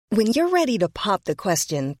When you're ready to pop the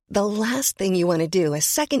question, the last thing you want to do is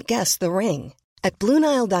second-guess the ring. At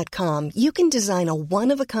BlueNile.com, you can design a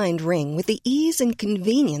one-of-a-kind ring with the ease and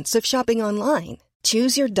convenience of shopping online.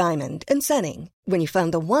 Choose your diamond and setting. When you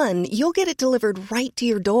find the one, you'll get it delivered right to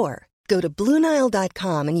your door. Go to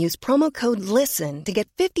BlueNile.com and use promo code LISTEN to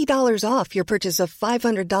get $50 off your purchase of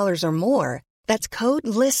 $500 or more. That's code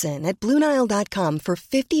LISTEN at BlueNile.com for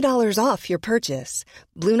 $50 off your purchase.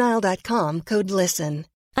 BlueNile.com, code LISTEN.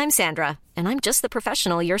 I'm Sandra, and I'm just the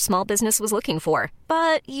professional your small business was looking for.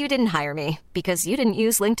 But you didn't hire me because you didn't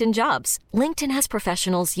use LinkedIn Jobs. LinkedIn has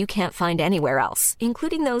professionals you can't find anywhere else,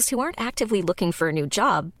 including those who aren't actively looking for a new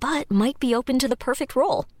job, but might be open to the perfect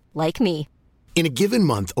role, like me. In a given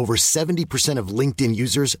month, over 70% of LinkedIn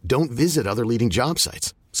users don't visit other leading job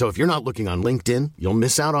sites. So if you're not looking on LinkedIn, you'll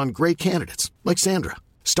miss out on great candidates like Sandra.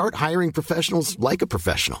 Start hiring professionals like a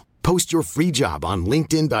professional. Post your free job on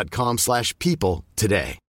linkedin.com/people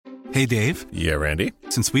today. Hey, Dave. Yeah, Randy.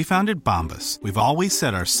 Since we founded Bombas, we've always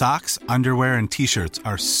said our socks, underwear, and T-shirts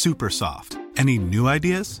are super soft. Any new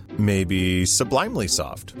ideas? Maybe sublimely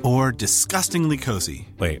soft. Or disgustingly cozy.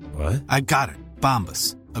 Wait, what? I got it.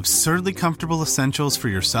 Bombas. Absurdly comfortable essentials for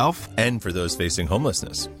yourself and for those facing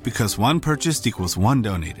homelessness. Because one purchased equals one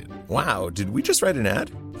donated. Wow, did we just write an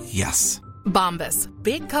ad? Yes. Bombas.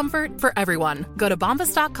 Big comfort for everyone. Go to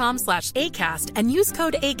bombas.com/ACAST and use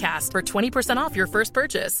code ACAST for 20% off your first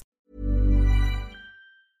purchase.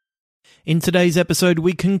 In today's episode,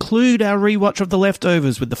 we conclude our rewatch of The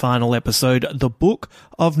Leftovers with the final episode, The Book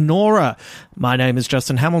of Nora. My name is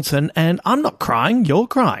Justin Hamilton, and I'm not crying, you're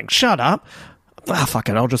crying. Shut up. Ah, fuck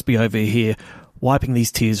it, I'll just be over here wiping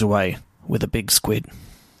these tears away with a big squid.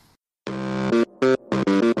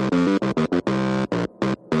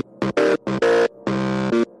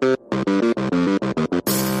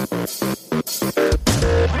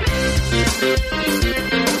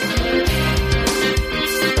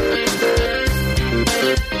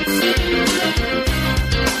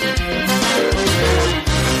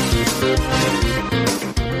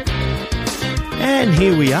 And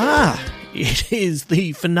here we are. It is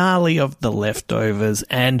the finale of The Leftovers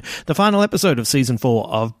and the final episode of Season 4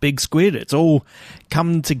 of Big Squid. It's all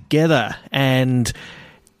come together, and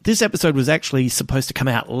this episode was actually supposed to come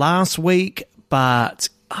out last week, but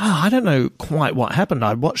I don't know quite what happened.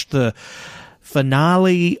 I watched the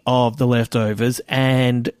finale of The Leftovers,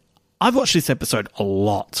 and I've watched this episode a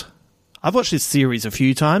lot. I've watched this series a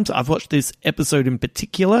few times. I've watched this episode in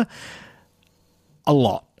particular a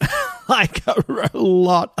lot. Like a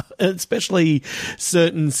lot, especially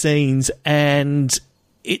certain scenes. And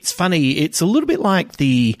it's funny, it's a little bit like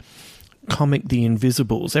the comic The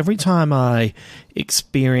Invisibles. Every time I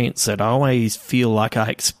experience it, I always feel like I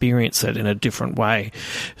experience it in a different way.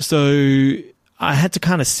 So I had to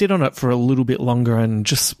kind of sit on it for a little bit longer and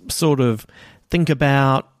just sort of think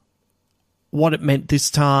about what it meant this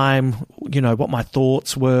time, you know, what my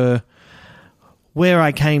thoughts were, where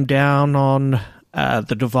I came down on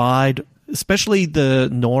the divide, especially the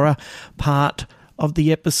Nora part of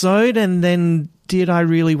the episode, and then did I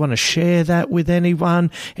really want to share that with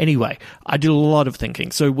anyone? Anyway, I did a lot of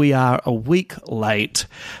thinking. So we are a week late,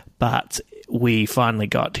 but we finally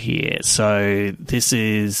got here. So this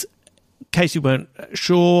is, in case you weren't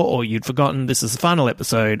sure or you'd forgotten, this is the final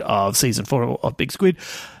episode of Season 4 of Big Squid.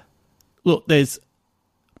 Look, there's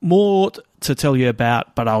more to tell you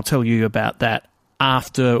about, but I'll tell you about that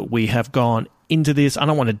after we have gone into this. I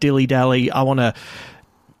don't want to dilly-dally. I want to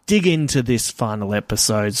dig into this final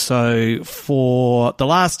episode. So for the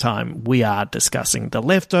last time, we are discussing The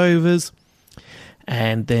Leftovers,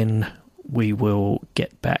 and then we will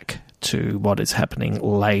get back to what is happening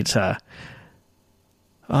later.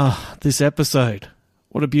 This episode.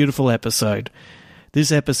 What a beautiful episode.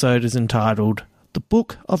 This episode is entitled The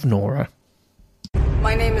Book of Nora.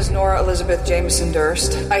 My name is Nora Elizabeth Jameson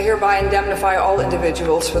Durst. I hereby indemnify all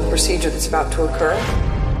individuals for the procedure that's about to occur.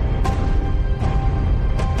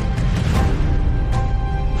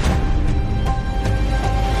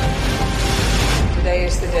 Today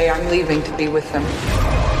is the day I'm leaving to be with them.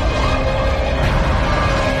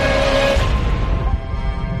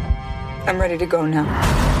 I'm ready to go now.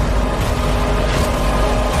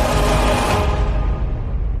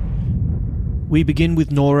 We begin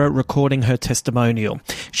with Nora recording her testimonial.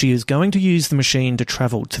 She is going to use the machine to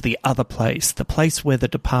travel to the other place, the place where the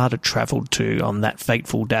departed travelled to on that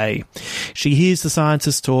fateful day. She hears the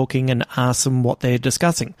scientists talking and asks them what they're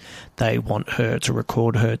discussing. They want her to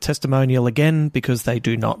record her testimonial again because they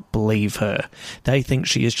do not believe her. They think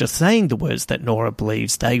she is just saying the words that Nora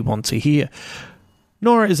believes they want to hear.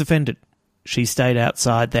 Nora is offended. She stayed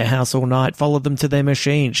outside their house all night, followed them to their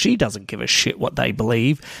machine. She doesn't give a shit what they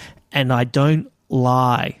believe. And I don't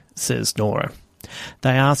lie, says Nora. They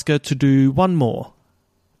ask her to do one more,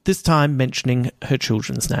 this time mentioning her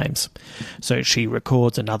children's names. So she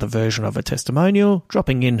records another version of a testimonial,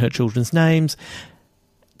 dropping in her children's names,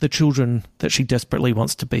 the children that she desperately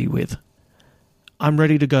wants to be with. I'm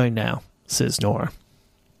ready to go now, says Nora.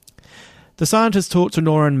 The scientists talk to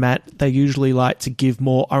Nora and Matt. They usually like to give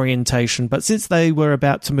more orientation, but since they were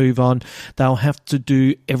about to move on, they'll have to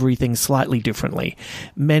do everything slightly differently.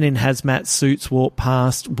 Men in hazmat suits walk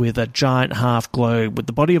past with a giant half globe with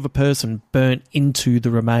the body of a person burnt into the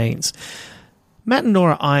remains. Matt and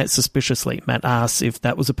Nora eye it suspiciously. Matt asks if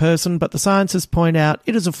that was a person, but the scientists point out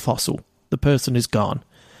it is a fossil. The person is gone.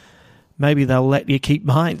 Maybe they'll let you keep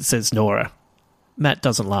mine, says Nora. Matt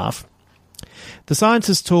doesn't laugh. The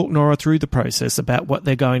scientists talk Nora through the process about what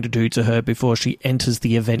they're going to do to her before she enters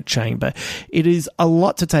the event chamber. It is a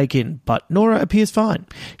lot to take in, but Nora appears fine.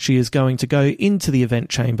 She is going to go into the event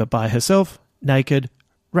chamber by herself, naked,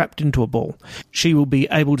 wrapped into a ball. She will be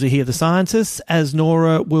able to hear the scientists, as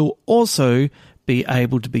Nora will also be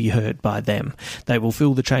able to be heard by them. They will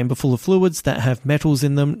fill the chamber full of fluids that have metals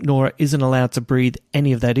in them. Nora isn't allowed to breathe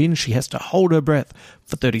any of that in. She has to hold her breath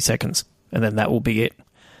for 30 seconds, and then that will be it.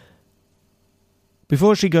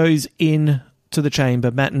 Before she goes in to the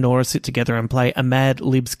chamber, Matt and Nora sit together and play a Mad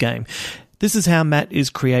Libs game. This is how Matt is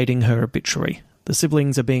creating her obituary. The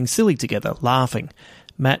siblings are being silly together, laughing.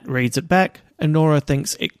 Matt reads it back, and Nora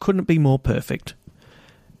thinks it couldn't be more perfect.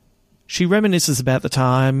 She reminisces about the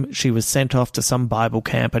time she was sent off to some Bible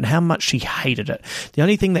camp and how much she hated it. The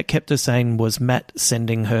only thing that kept her sane was Matt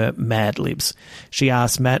sending her Mad Libs. She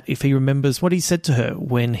asks Matt if he remembers what he said to her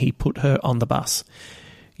when he put her on the bus.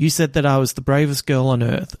 You said that I was the bravest girl on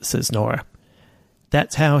earth, says Nora.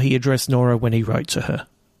 That's how he addressed Nora when he wrote to her.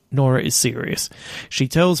 Nora is serious. She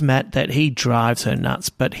tells Matt that he drives her nuts,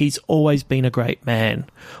 but he's always been a great man.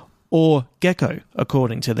 Or Gecko,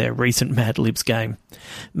 according to their recent Mad Libs game.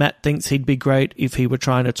 Matt thinks he'd be great if he were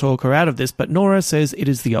trying to talk her out of this, but Nora says it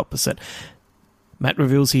is the opposite. Matt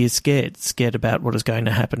reveals he is scared about what is going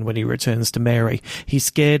to happen when he returns to Mary. He's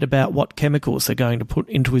scared about what chemicals they're going to put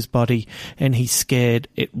into his body, and he's scared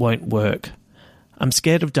it won't work. I'm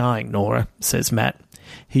scared of dying, Nora, says Matt.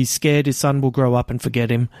 He's scared his son will grow up and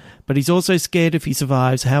forget him, but he's also scared if he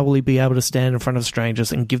survives, how will he be able to stand in front of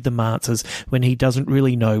strangers and give them answers when he doesn't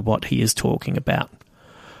really know what he is talking about.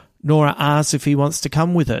 Nora asks if he wants to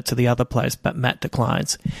come with her to the other place, but Matt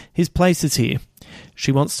declines. His place is here.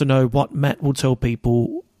 She wants to know what Matt will tell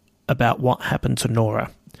people about what happened to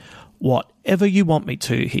Nora. Whatever you want me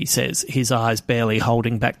to, he says, his eyes barely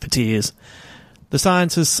holding back the tears. The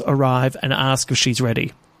scientists arrive and ask if she's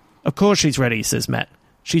ready. Of course she's ready, says Matt.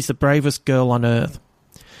 She's the bravest girl on earth.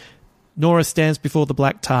 Nora stands before the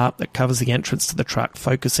black tarp that covers the entrance to the truck,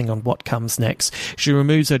 focusing on what comes next. She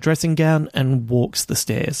removes her dressing gown and walks the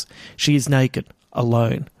stairs. She is naked,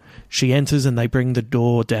 alone. She enters and they bring the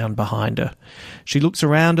door down behind her. She looks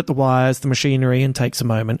around at the wires, the machinery, and takes a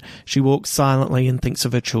moment. She walks silently and thinks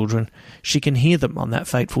of her children. She can hear them on that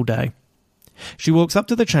fateful day. She walks up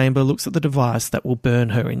to the chamber, looks at the device that will burn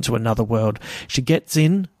her into another world. She gets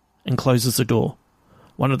in and closes the door.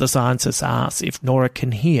 One of the scientists asks if Nora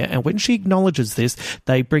can hear, and when she acknowledges this,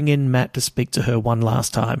 they bring in Matt to speak to her one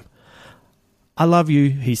last time. I love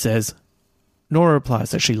you, he says. Nora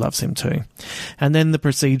replies that she loves him too. And then the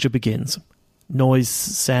procedure begins. Noise,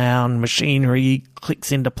 sound, machinery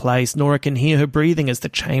clicks into place. Nora can hear her breathing as the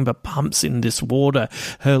chamber pumps in this water.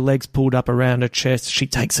 Her legs pulled up around her chest. She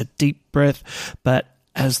takes a deep breath, but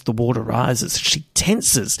as the water rises, she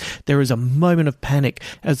tenses. There is a moment of panic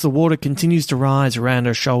as the water continues to rise around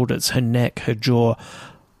her shoulders, her neck, her jaw.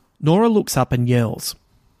 Nora looks up and yells.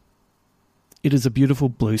 It is a beautiful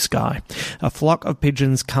blue sky. A flock of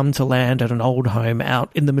pigeons come to land at an old home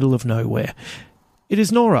out in the middle of nowhere. It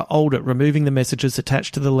is Nora, older, removing the messages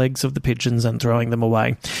attached to the legs of the pigeons and throwing them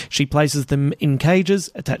away. She places them in cages,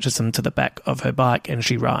 attaches them to the back of her bike, and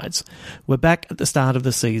she rides. We're back at the start of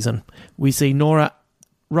the season. We see Nora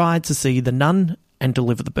ride to see the nun and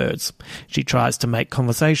deliver the birds. She tries to make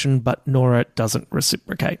conversation, but Nora doesn't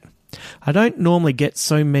reciprocate. I don't normally get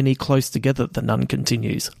so many close together, the nun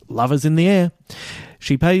continues. Love is in the air.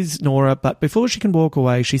 She pays Nora, but before she can walk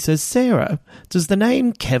away, she says, Sarah, does the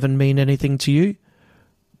name Kevin mean anything to you?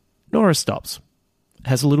 Nora stops,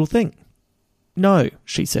 has a little think. No,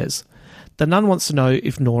 she says. The nun wants to know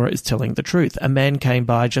if Nora is telling the truth. A man came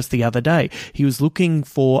by just the other day. He was looking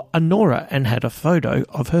for a Nora and had a photo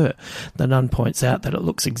of her. The nun points out that it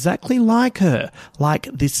looks exactly like her, like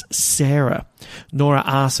this Sarah. Nora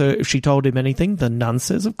asks her if she told him anything. The nun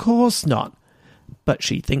says, of course not. but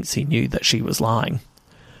she thinks he knew that she was lying.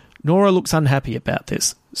 Nora looks unhappy about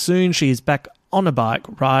this. Soon she is back on a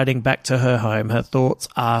bike, riding back to her home. Her thoughts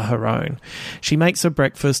are her own. She makes her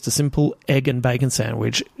breakfast, a simple egg and bacon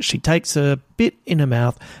sandwich. She takes a bit in her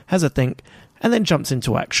mouth, has a think, and then jumps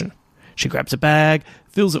into action. She grabs a bag,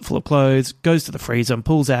 fills it full of clothes, goes to the freezer and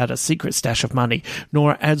pulls out a secret stash of money.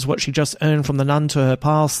 Nora adds what she just earned from the nun to her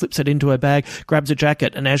pile, slips it into her bag, grabs a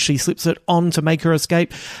jacket, and as she slips it on to make her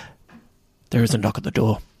escape, there is a knock at the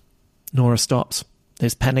door. Nora stops.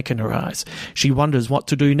 There's panic in her eyes. She wonders what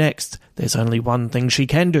to do next. There's only one thing she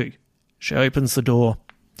can do. She opens the door.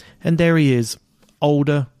 And there he is.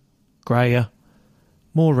 Older, greyer,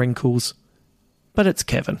 more wrinkles. But it's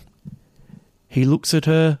Kevin. He looks at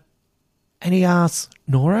her and he asks,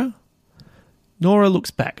 "Nora?" Nora looks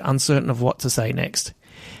back, uncertain of what to say next.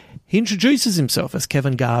 He introduces himself as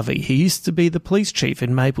Kevin Garvey. He used to be the police chief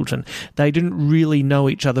in Mapleton. They didn't really know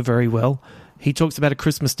each other very well. He talks about a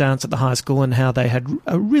Christmas dance at the high school and how they had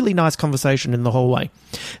a really nice conversation in the hallway.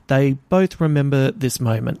 They both remember this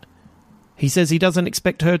moment. He says he doesn't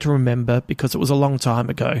expect her to remember because it was a long time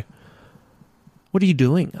ago. "What are you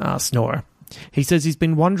doing?" asks Nora. He says he's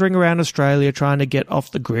been wandering around Australia trying to get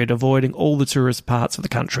off the grid, avoiding all the tourist parts of the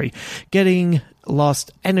country, getting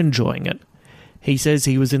lost and enjoying it. He says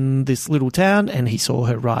he was in this little town and he saw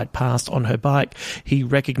her ride past on her bike. He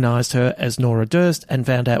recognised her as Nora Durst and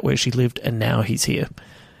found out where she lived, and now he's here.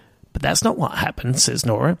 "But that's not what happened," says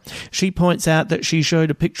Nora. She points out that she showed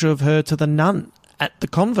a picture of her to the nun at the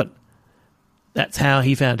convent. That's how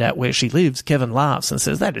he found out where she lives. Kevin laughs and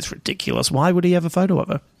says, "That is ridiculous. Why would he have a photo of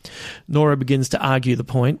her?" Nora begins to argue the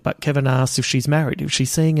point, but Kevin asks if she's married, if she's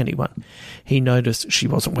seeing anyone. He noticed she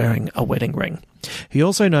wasn't wearing a wedding ring. He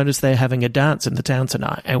also noticed they're having a dance in the town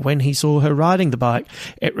tonight, and when he saw her riding the bike,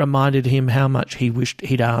 it reminded him how much he wished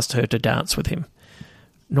he'd asked her to dance with him.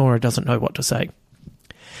 Nora doesn't know what to say.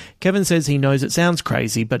 Kevin says he knows it sounds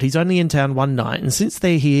crazy, but he's only in town one night, and since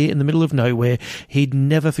they're here in the middle of nowhere, he'd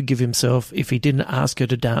never forgive himself if he didn't ask her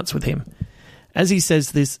to dance with him. As he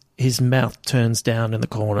says this, his mouth turns down in the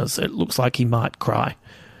corners. It looks like he might cry.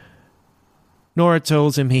 Nora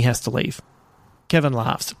tells him he has to leave. Kevin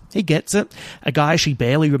laughs. He gets it. A guy she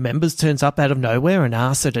barely remembers turns up out of nowhere and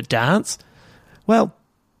asks her to dance. Well,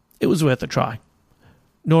 it was worth a try.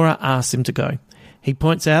 Nora asks him to go. He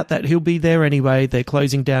points out that he'll be there anyway. They're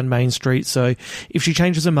closing down Main Street, so if she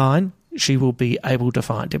changes her mind, she will be able to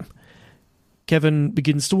find him. Kevin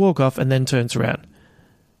begins to walk off and then turns around.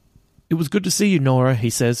 "It was good to see you, Nora,"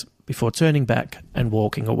 he says, before turning back and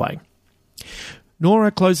walking away.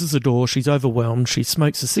 Nora closes the door. She's overwhelmed. She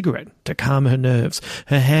smokes a cigarette to calm her nerves,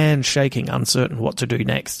 her hands shaking, uncertain what to do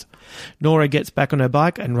next. Nora gets back on her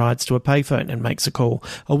bike and rides to a payphone and makes a call.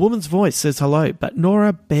 A woman's voice says hello, but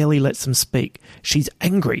Nora barely lets them speak. She's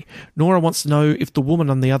angry. Nora wants to know if the woman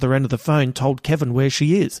on the other end of the phone told Kevin where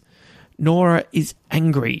she is. Nora is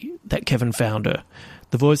angry that Kevin found her.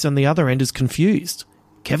 The voice on the other end is confused.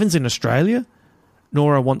 Kevin's in Australia?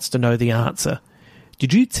 Nora wants to know the answer.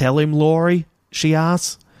 "Did you tell him, Laurie?" she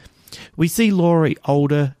asks. We see Laurie,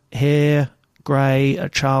 older, hair grey, a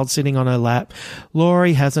child sitting on her lap.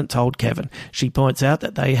 Laurie hasn't told Kevin. She points out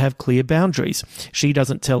that they have clear boundaries. She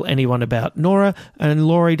doesn't tell anyone about Nora, and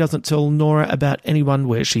Laurie doesn't tell Nora about anyone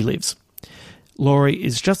where she lives. Laurie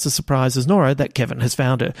is just as surprised as Nora that Kevin has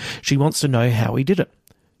found her. She wants to know how he did it.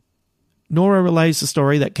 Nora relays the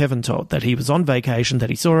story that Kevin told, that he was on vacation, that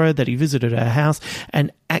he saw her, that he visited her house,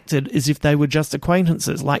 and acted as if they were just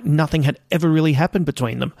acquaintances, like nothing had ever really happened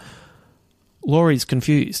between them. Laurie's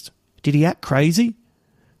confused. Did he act crazy?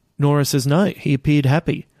 Nora says no, he appeared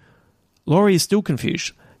happy. Laurie is still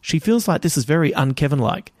confused. She feels like this is very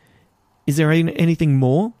un-Kevin-like. Is there anything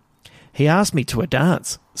more? He asked me to a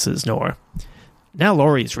dance, says Nora. Now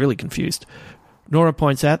Laurie is really confused. Nora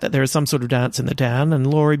points out that there is some sort of dance in the town, and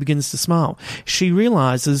Laurie begins to smile. She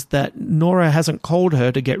realises that Nora hasn't called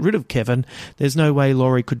her to get rid of Kevin. There's no way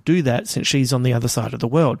Laurie could do that since she's on the other side of the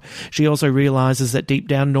world. She also realises that deep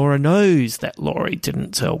down Nora knows that Laurie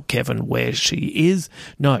didn't tell Kevin where she is.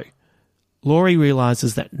 No. Laurie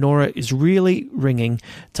realises that Nora is really ringing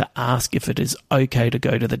to ask if it is okay to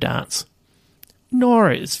go to the dance.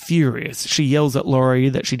 Nora is furious. She yells at Laurie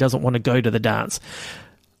that she doesn't want to go to the dance.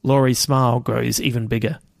 Laurie's smile grows even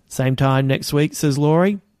bigger. "Same time next week," says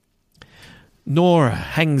Laurie. Nora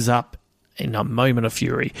hangs up in a moment of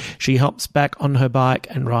fury. She hops back on her bike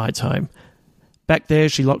and rides home. Back there,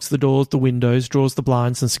 she locks the doors, the windows, draws the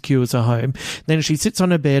blinds and secures her home. Then she sits on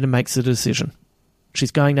her bed and makes a decision. She's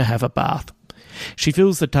going to have a bath. She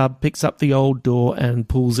fills the tub, picks up the old door and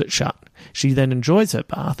pulls it shut. She then enjoys her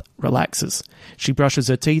bath, relaxes. She brushes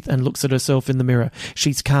her teeth and looks at herself in the mirror.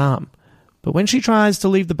 She's calm. But when she tries to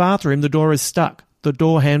leave the bathroom, the door is stuck. The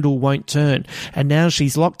door handle won't turn, and now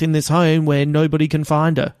she's locked in this home where nobody can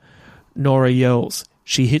find her. Nora yells.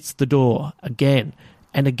 She hits the door again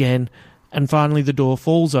and again, and finally the door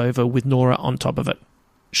falls over with Nora on top of it.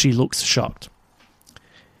 She looks shocked.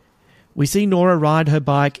 We see Nora ride her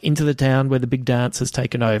bike into the town where the big dance has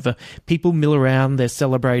taken over. People mill around, they're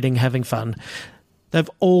celebrating, having fun. They've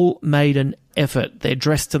all made an effort. They're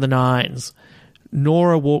dressed to the nines.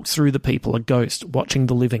 Nora walks through the people, a ghost, watching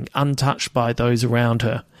the living, untouched by those around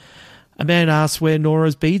her. A man asks where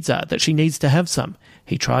Nora's beads are, that she needs to have some.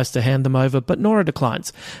 He tries to hand them over, but Nora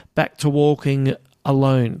declines, back to walking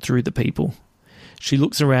alone through the people. She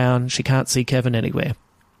looks around. She can't see Kevin anywhere.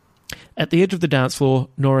 At the edge of the dance floor,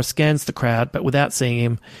 Nora scans the crowd, but without seeing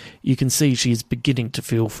him, you can see she is beginning to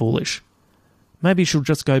feel foolish. Maybe she'll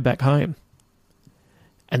just go back home.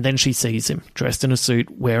 And then she sees him, dressed in a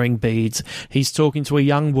suit, wearing beads. He's talking to a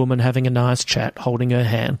young woman, having a nice chat, holding her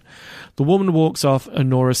hand. The woman walks off and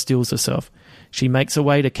Nora steels herself. She makes her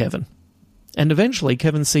way to Kevin. And eventually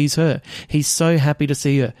Kevin sees her. He's so happy to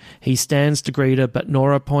see her. He stands to greet her, but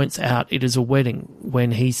Nora points out it is a wedding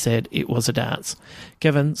when he said it was a dance.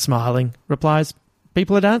 Kevin, smiling, replies,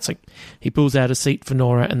 "People are dancing." He pulls out a seat for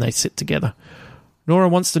Nora and they sit together. Nora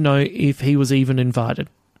wants to know if he was even invited.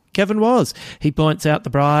 Kevin was. He points out the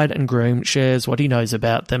bride and groom, shares what he knows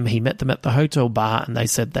about them. He met them at the hotel bar and they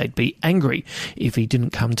said they'd be angry if he didn't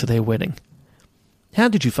come to their wedding. "How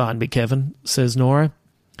did you find me, Kevin?" says Nora.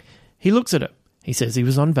 He looks at her. He says he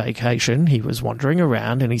was on vacation. He was wandering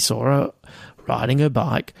around and he saw her riding her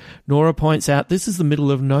bike. Nora points out this is the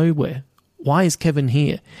middle of nowhere. Why is Kevin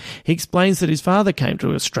here? He explains that his father came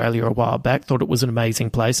to Australia a while back, thought it was an amazing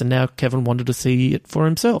place, and now Kevin wanted to see it for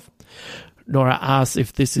himself. Nora asks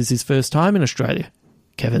if this is his first time in Australia.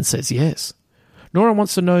 Kevin says yes. Nora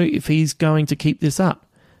wants to know if he's going to keep this up.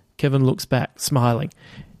 Kevin looks back, smiling.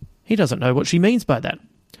 He doesn't know what she means by that.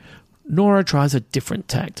 Nora tries a different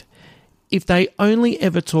tact. If they only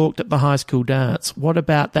ever talked at the high school dance, what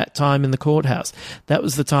about that time in the courthouse? That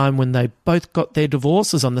was the time when they both got their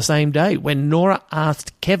divorces on the same day, when Nora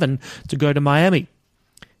asked Kevin to go to Miami.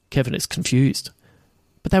 Kevin is confused.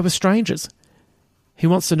 But they were strangers. He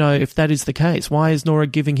wants to know if that is the case. Why is Nora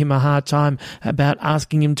giving him a hard time about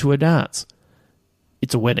asking him to a dance?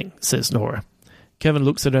 "It's a wedding," says Nora. Kevin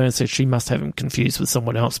looks at her and says she must have him confused with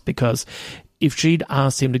someone else, because if she'd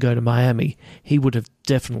asked him to go to Miami, he would have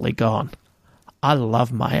definitely gone. "I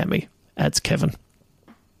love Miami," adds Kevin.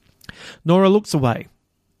 Nora looks away.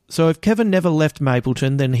 So if Kevin never left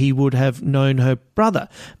Mapleton, then he would have known her brother,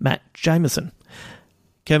 Matt Jameson.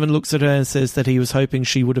 Kevin looks at her and says that he was hoping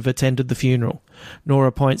she would have attended the funeral.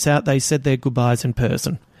 Nora points out they said their goodbyes in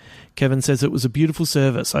person. Kevin says it was a beautiful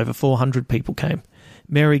service. Over 400 people came.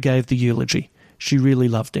 Mary gave the eulogy. She really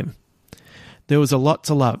loved him. "There was a lot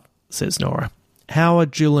to love," says Nora. "How are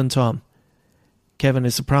Jill and Tom?" Kevin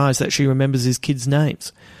is surprised that she remembers his kids'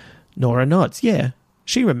 names. Nora nods. "Yeah,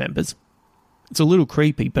 she remembers." "It's a little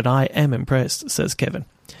creepy, but I am impressed," says Kevin.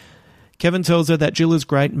 Kevin tells her that Jill is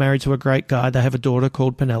great, married to a great guy. They have a daughter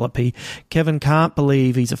called Penelope. Kevin can't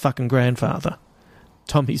believe he's a fucking grandfather.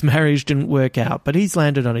 Tommy's marriage didn't work out, but he's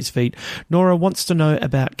landed on his feet. Nora wants to know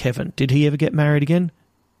about Kevin. Did he ever get married again?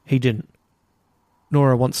 He didn't.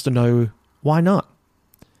 Nora wants to know why not.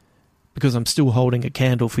 "Because I'm still holding a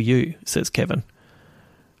candle for you," says Kevin.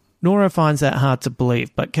 Nora finds that hard to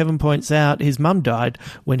believe, but Kevin points out his mum died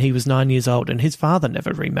when he was 9 years old and his father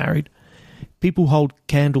never remarried. "People hold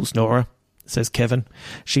candles, Nora," says Kevin.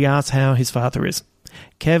 She asks how his father is.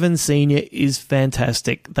 Kevin Sr. is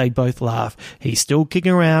fantastic. They both laugh. He's still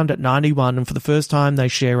kicking around at 91, and for the first time they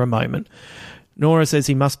share a moment. Nora says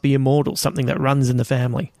he must be immortal, something that runs in the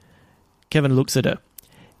family. Kevin looks at her.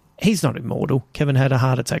 He's not immortal. Kevin had a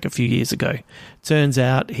heart attack a few years ago. Turns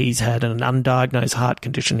out he's had an undiagnosed heart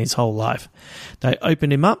condition his whole life. They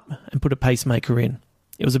opened him up and put a pacemaker in.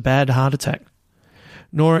 It was a bad heart attack.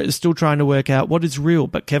 Nora is still trying to work out what is real,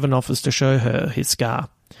 but Kevin offers to show her his scar.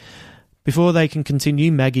 Before they can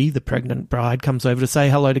continue, Maggie, the pregnant bride, comes over to say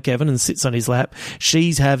hello to Kevin and sits on his lap.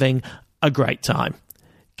 She's having a great time.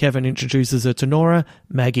 Kevin introduces her to Nora.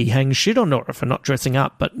 Maggie hangs shit on Nora for not dressing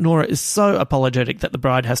up, but Nora is so apologetic that the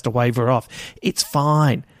bride has to wave her off. It's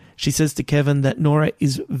fine. She says to Kevin that Nora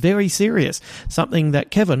is very serious, something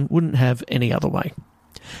that Kevin wouldn't have any other way.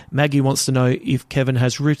 Maggie wants to know if Kevin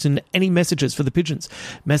has written any messages for the pigeons,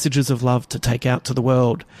 messages of love to take out to the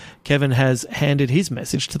world. Kevin has handed his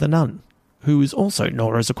message to the nun, who is also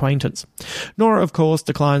Nora's acquaintance. Nora, of course,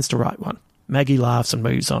 declines to write one. Maggie laughs and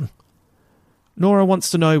moves on. Nora wants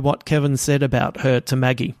to know what Kevin said about her to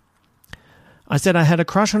Maggie. "I said I had a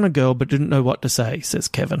crush on a girl but didn't know what to say," says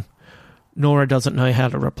Kevin. Nora doesn't know how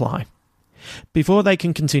to reply. Before they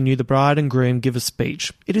can continue, the bride and groom give a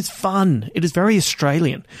speech. It is fun. It is very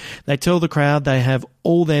Australian. They tell the crowd they have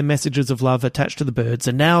all their messages of love attached to the birds,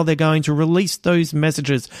 and now they're going to release those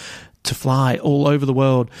messages to fly all over the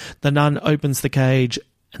world. The nun opens the cage,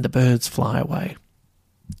 and the birds fly away.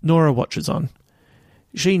 Nora watches on.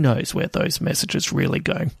 She knows where those messages really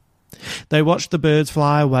go. They watch the birds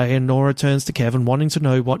fly away, and Nora turns to Kevin, wanting to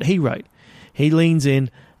know what he wrote. He leans in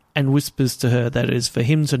and whispers to her that it is for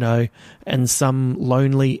him to know and some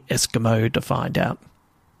lonely Eskimo to find out.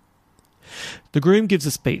 The groom gives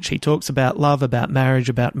a speech. He talks about love, about marriage,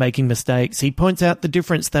 about making mistakes. He points out the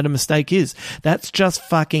difference that a mistake is. That's just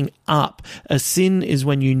fucking up. A sin is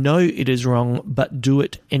when you know it is wrong, but do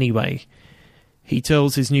it anyway. He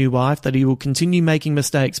tells his new wife that he will continue making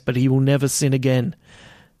mistakes, but he will never sin again.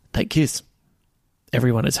 They kiss.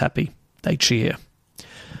 Everyone is happy. They cheer.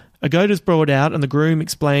 A goat is brought out, and the groom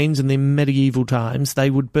explains in the medieval times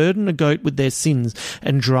they would burden a goat with their sins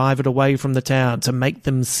and drive it away from the town to make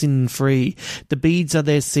them sin-free. The beads are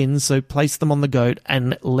their sins, so place them on the goat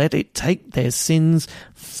and let it take their sins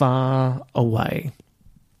far away.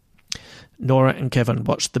 Nora and Kevin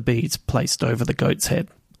watch the beads placed over the goat's head.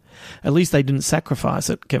 At least they didn't sacrifice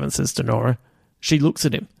it, Kevin says to Nora. She looks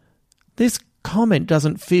at him. This comment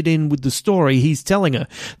doesn't fit in with the story he's telling her.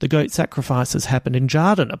 The goat sacrifices happened in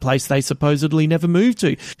Jarden, a place they supposedly never moved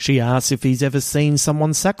to. She asks if he's ever seen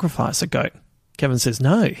someone sacrifice a goat. Kevin says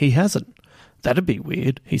no, he hasn't. That'd be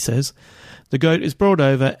weird, he says. The goat is brought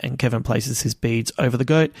over, and Kevin places his beads over the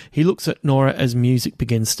goat. He looks at Nora as music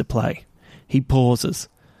begins to play. He pauses,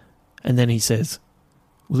 and then he says,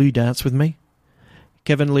 "Will you dance with me?"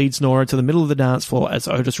 Kevin leads Nora to the middle of the dance floor as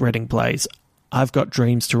Otis Redding plays "I've Got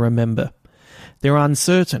Dreams to Remember." They're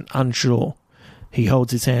uncertain, unsure. He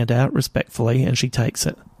holds his hand out respectfully, and she takes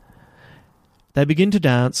it. They begin to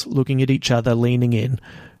dance, looking at each other, leaning in.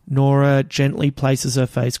 Nora gently places her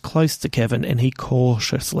face close to Kevin, and he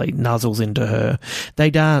cautiously nuzzles into her. They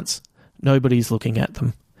dance. Nobody's looking at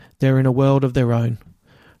them. They're in a world of their own.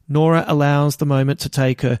 Nora allows the moment to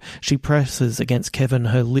take her. She presses against Kevin,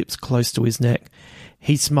 her lips close to his neck.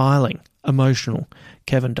 He's smiling, emotional.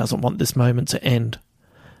 Kevin doesn't want this moment to end.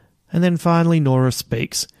 And then finally Nora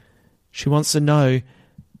speaks. She wants to know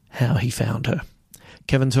how he found her.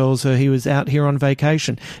 Kevin tells her he was out here on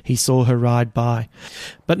vacation. He saw her ride by.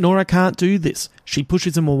 But Nora can't do this. She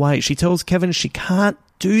pushes him away. She tells Kevin she can't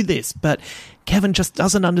do this, but Kevin just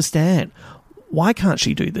doesn't understand. Why can't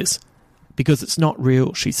she do this? Because it's not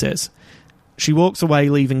real, she says. She walks away,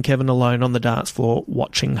 leaving Kevin alone on the dance floor,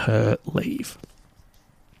 watching her leave.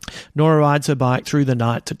 Nora rides her bike through the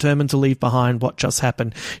night, determined to leave behind what just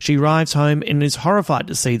happened. She arrives home and is horrified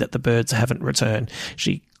to see that the birds haven't returned.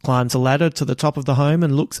 She climbs a ladder to the top of the home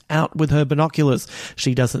and looks out with her binoculars.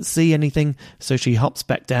 She doesn't see anything, so she hops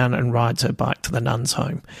back down and rides her bike to the nun's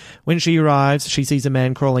home. When she arrives, she sees a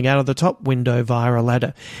man crawling out of the top window via a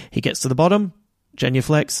ladder. He gets to the bottom,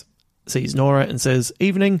 genuflects, sees Nora and says,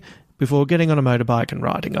 "Evening," before getting on a motorbike and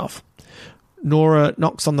riding off. Nora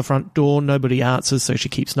knocks on the front door. Nobody answers, so she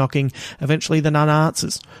keeps knocking. Eventually the nun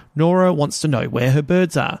answers. Nora wants to know where her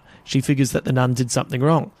birds are. She figures that the nun did something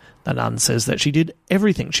wrong. The nun says that she did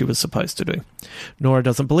everything she was supposed to do. Nora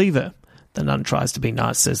doesn't believe her. The nun tries to be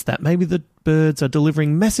nice, says that maybe the birds are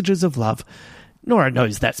delivering messages of love. Nora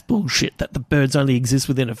knows that's bullshit, that the birds only exist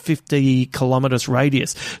within a 50 kilometres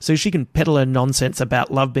radius, so she can peddle her nonsense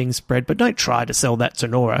about love being spread, but don't try to sell that to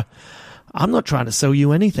Nora. "I'm not trying to sell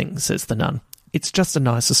you anything," says the nun. "It's just a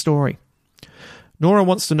nicer story." Nora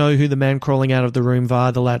wants to know who the man crawling out of the room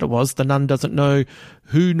via the ladder was. The nun doesn't know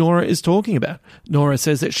who Nora is talking about. Nora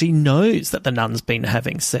says that she knows that the nun's been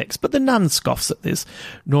having sex, but the nun scoffs at this.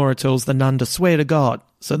 Nora tells the nun to swear to God,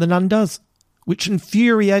 so the nun does, which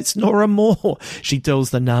infuriates Nora more. She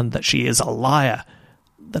tells the nun that she is a liar.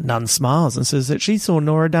 The nun smiles and says that she saw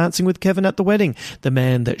Nora dancing with Kevin at the wedding, the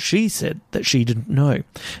man that she said that she didn't know.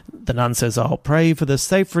 The nun says, "I'll pray for the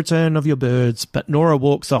safe return of your birds," but Nora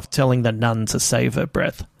walks off, telling the nun to save her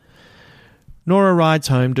breath. Nora rides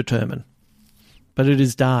home determined. But it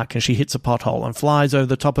is dark and she hits a pothole and flies over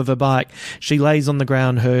the top of her bike. She lays on the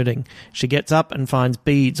ground hurting. She gets up and finds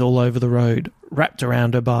beads all over the road, wrapped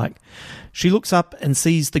around her bike. She looks up and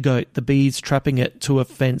sees the goat, the beads trapping it to a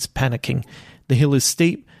fence, panicking. The hill is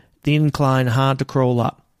steep, the incline hard to crawl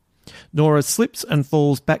up. Nora slips and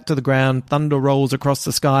falls back to the ground. Thunder rolls across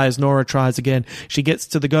the sky as Nora tries again. She gets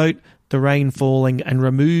to the goat, the rain falling, and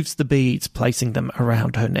removes the beads, placing them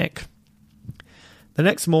around her neck. The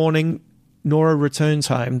next morning, Nora returns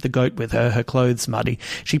home, the goat with her, her clothes muddy.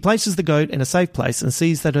 She places the goat in a safe place and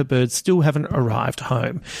sees that her birds still haven't arrived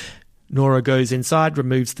home. Nora goes inside,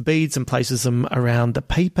 removes the beads and places them around the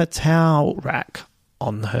paper towel rack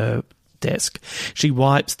on her desk. She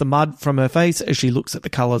wipes the mud from her face as she looks at the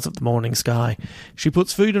colours of the morning sky. She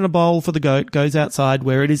puts food in a bowl for the goat, goes outside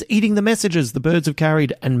where it is eating the messages the birds have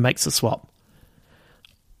carried, and makes a swap.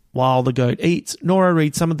 While the goat eats, Nora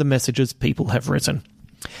reads some of the messages people have written.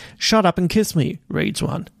 "Shut up and kiss me," reads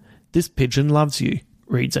one. "This pigeon loves you,"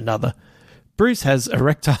 reads another. "Bruce has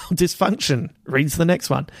erectile dysfunction," reads the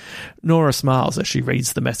next one. Nora smiles as she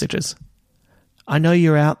reads the messages. "I know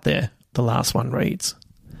you're out there," the last one reads.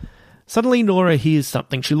 Suddenly, Nora hears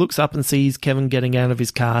something. She looks up and sees Kevin getting out of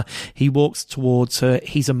his car. He walks towards her.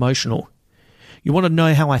 He's emotional. "You want to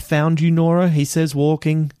know how I found you, Nora?" he says,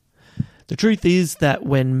 walking. The truth is that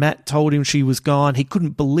when Matt told him she was gone, he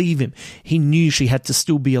couldn't believe him. He knew she had to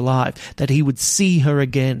still be alive, that he would see her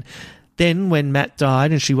again. Then, when Matt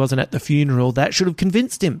died and she wasn't at the funeral, that should have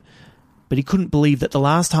convinced him. But he couldn't believe that the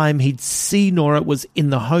last time he'd see Nora was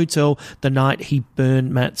in the hotel the night he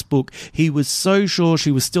burned Matt's book. He was so sure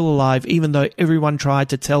she was still alive, even though everyone tried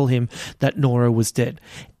to tell him that Nora was dead.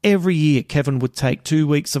 Every year, Kevin would take 2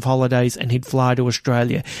 weeks of holidays and he'd fly to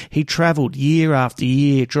Australia. He travelled year after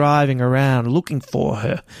year, driving around, looking for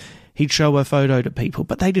her. He'd show her photo to people,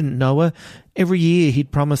 but they didn't know her. Every year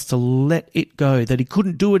he'd promised to let it go, that he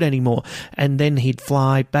couldn't do it anymore, and then he'd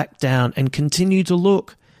fly back down and continue to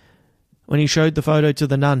look. When he showed the photo to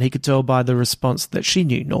the nun, he could tell by the response that she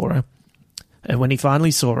knew Nora. And when he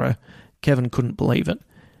finally saw her, Kevin couldn't believe it.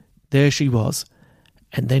 There she was.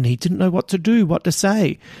 And then he didn't know what to do, what to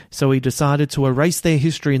say. So he decided to erase their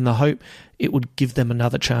history in the hope it would give them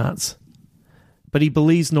another chance. But he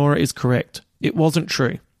believes Nora is correct. It wasn't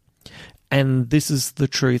true. And this is the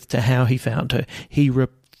truth to how he found her. He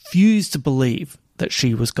refused to believe that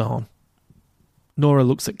she was gone. Nora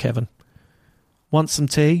looks at Kevin. "Want some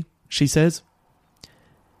tea?" she says.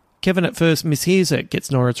 Kevin at first mishears her, gets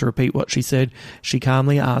Nora to repeat what she said. She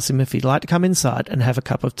calmly asks him if he'd like to come inside and have a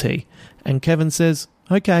cup of tea. And Kevin says,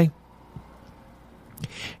 "Okay."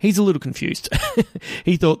 He's a little confused.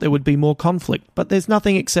 He thought there would be more conflict, but there's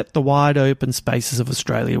nothing except the wide open spaces of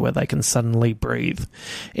Australia where they can suddenly breathe.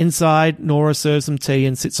 Inside, Nora serves him tea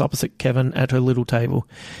and sits opposite Kevin at her little table.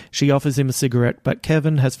 She offers him a cigarette, but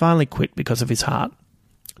Kevin has finally quit because of his heart.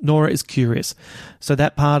 Nora is curious. So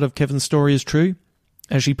that part of Kevin's story is true?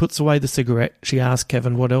 As she puts away the cigarette, she asks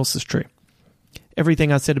Kevin what else is true.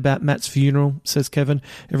 "Everything I said about Matt's funeral," says Kevin.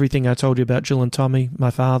 "Everything I told you about Jill and Tommy, my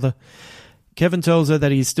father." Kevin tells her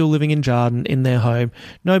that he is still living in Jarden, in their home.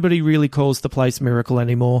 Nobody really calls the place Miracle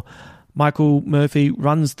anymore. Michael Murphy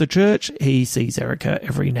runs the church. He sees Erica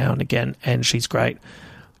every now and again, and she's great.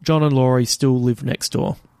 John and Laurie still live next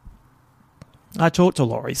door. "I talk to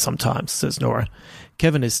Laurie sometimes," says Nora.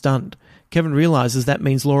 Kevin is stunned. Kevin realises that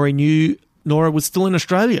means Laurie knew Nora was still in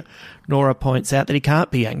Australia. Nora points out that he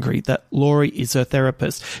can't be angry, that Laurie is her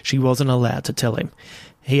therapist. She wasn't allowed to tell him.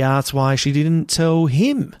 He asks why she didn't tell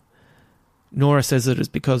him. Nora says it is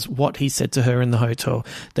because what he said to her in the hotel,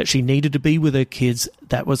 that she needed to be with her kids,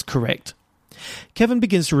 that was correct. Kevin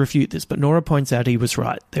begins to refute this, but Nora points out he was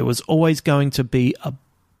right. There was always going to be a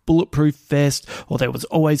bulletproof vest, or there was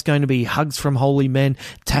always going to be hugs from holy men,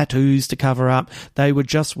 tattoos to cover up. They were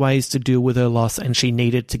just ways to deal with her loss, and she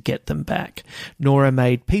needed to get them back. Nora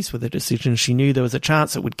made peace with her decision. She knew there was a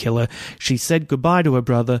chance it would kill her. She said goodbye to her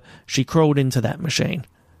brother. She crawled into that machine.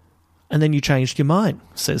 "And then you changed your mind,"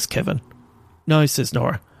 says Kevin. "No," says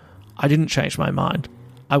Nora. "I didn't change my mind.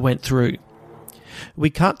 I went through." We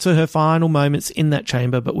cut to her final moments in that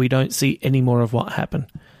chamber, but we don't see any more of what happened.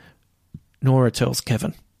 Nora tells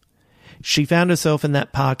Kevin. She found herself in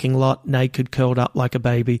that parking lot, naked, curled up like a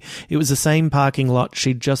baby. It was the same parking lot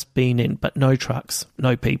she'd just been in, but no trucks,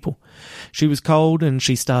 no people. She was cold and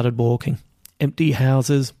she started walking. Empty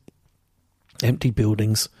houses, empty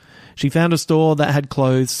buildings. She found a store that had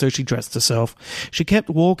clothes, so she dressed herself. She kept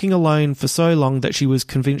walking alone for so long that she was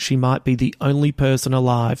convinced she might be the only person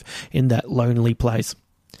alive in that lonely place.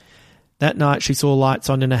 That night she saw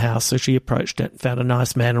lights on in a house, so she approached it, found a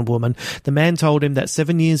nice man and woman. The man told him that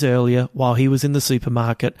 7 years earlier, while he was in the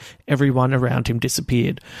supermarket, everyone around him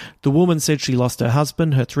disappeared. The woman said she lost her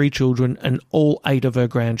husband, her 3 children, and all 8 of her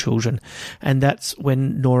grandchildren. And that's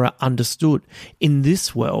when Nora understood. In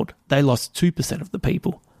this world, they lost 2% of the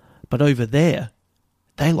people. But over there,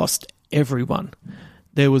 they lost everyone.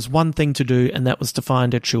 There was one thing to do, and that was to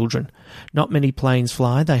find her children. Not many planes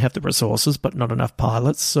fly. They have the resources, but not enough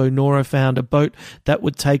pilots, so Nora found a boat that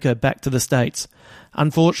would take her back to the States.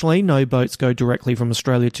 Unfortunately, no boats go directly from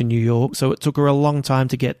Australia to New York, so it took her a long time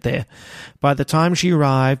to get there. By the time she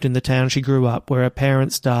arrived in the town she grew up, where her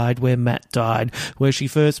parents died, where Matt died, where she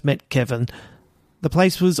first met Kevin, The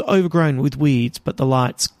place was overgrown with weeds, but the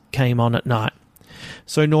lights came on at night.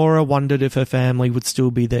 So Nora wondered if her family would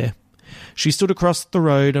still be there. She stood across the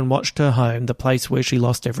road and watched her home, the place where she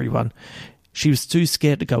lost everyone. She was too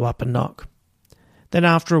scared to go up and knock. Then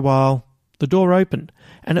after a while, the door opened,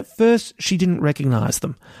 and at first she didn't recognise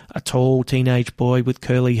them. A tall teenage boy with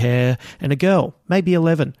curly hair and a girl, maybe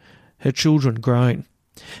 11, her children grown.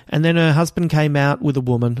 And then her husband came out with a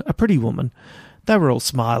woman, a pretty woman. They were all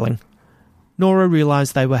smiling. Nora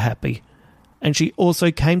realised they were happy, and she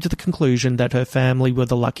also came to the conclusion that her family were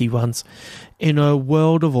the lucky ones. In a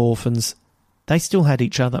world of orphans, they still had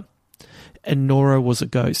each other, and Nora was a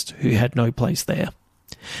ghost who had no place there.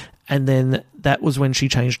 And then that was when she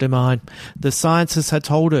changed her mind. The scientists had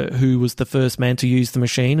told her who was the first man to use the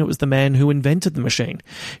machine. It was the man who invented the machine.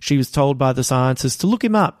 She was told by the scientists to look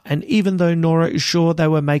him up, and even though Nora is sure they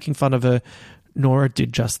were making fun of her, Nora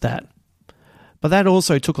did just that. But that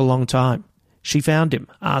also took a long time. She found him,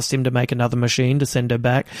 asked him to make another machine to send her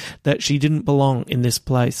back, that she didn't belong in this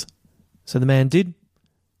place. So the man did,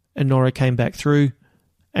 and Nora came back through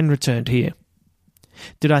and returned here.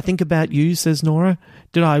 Did I think about you, says Nora?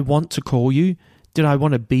 Did I want to call you? Did I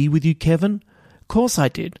want to be with you, Kevin? Of course I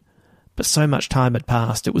did. But so much time had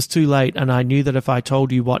passed. It was too late, and I knew that if I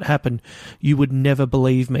told you what happened, you would never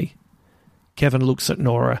believe me. Kevin looks at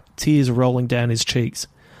Nora, tears rolling down his cheeks.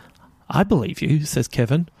 I believe you, says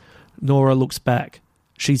Kevin. Nora looks back.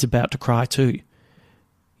 She's about to cry too.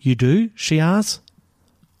 You do? She asks.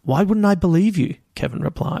 Why wouldn't I believe you? Kevin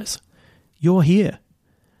replies. You're here.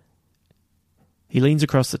 He leans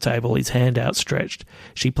across the table, his hand outstretched.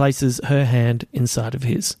 She places her hand inside of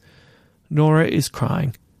his. Nora is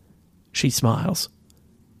crying. She smiles.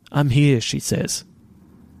 I'm here, she says.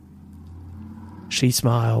 She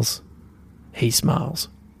smiles. He smiles.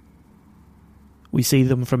 We see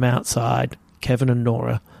them from outside, Kevin and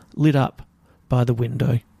Nora, lit up by the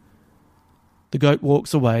window. The goat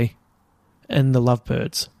walks away, and the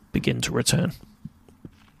lovebirds begin to return.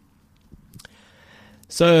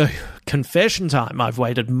 So, confession time. I've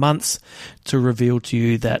waited months to reveal to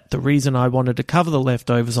you that the reason I wanted to cover The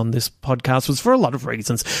Leftovers on this podcast was for a lot of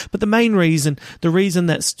reasons. But the main reason, the reason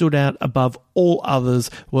that stood out above all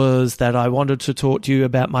others, was that I wanted to talk to you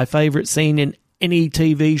about my favourite scene in any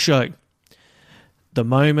TV show. The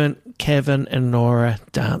moment Kevin and Nora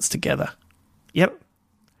dance together. Yep.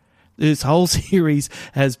 This whole series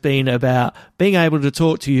has been about being able to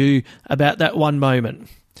talk to you about that one moment.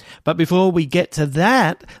 But before we get to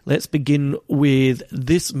that, let's begin with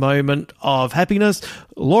this moment of happiness.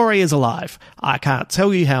 Laurie is alive. I can't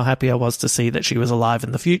tell you how happy I was to see that she was alive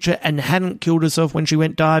in the future and hadn't killed herself when she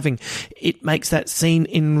went diving. It makes that scene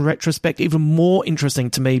in retrospect even more interesting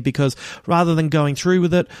to me because rather than going through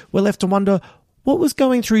with it, we're left to wonder what was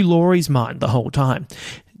going through Laurie's mind the whole time.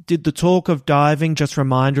 Did the talk of diving just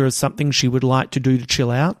remind her of something she would like to do to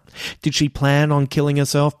chill out? Did she plan on killing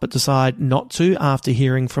herself but decide not to after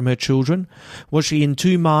hearing from her children? Was she in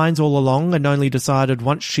two minds all along and only decided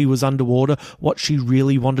once she was underwater what she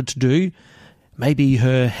really wanted to do? Maybe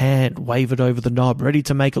her hand wavered over the knob, ready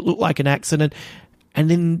to make it look like an accident,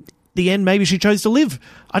 and in the end, maybe she chose to live.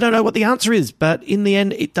 I don't know what the answer is, but in the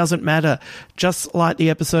end, it doesn't matter. Just like the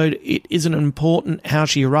episode, it isn't important how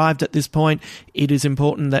she arrived at this point. It is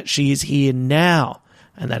important that she is here now,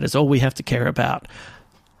 and that is all we have to care about.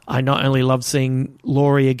 I not only love seeing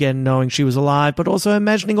Laurie again knowing she was alive, but also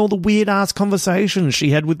imagining all the weird-ass conversations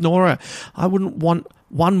she had with Nora. I wouldn't want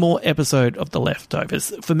one more episode of The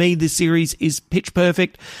Leftovers. For me, this series is pitch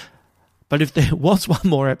perfect, but if there was one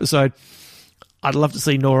more episode, I'd love to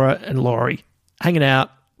see Nora and Laurie hanging out,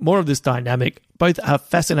 more of this dynamic. Both are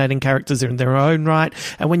fascinating characters in their own right,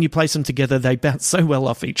 and when you place them together, they bounce so well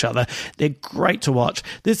off each other. They're great to watch.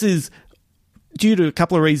 This is due to a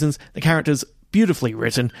couple of reasons. The characters beautifully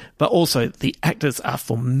written, but also the actors are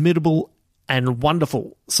formidable and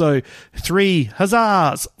wonderful. So 3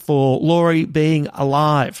 huzzahs for Laurie being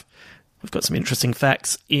alive. We've got some interesting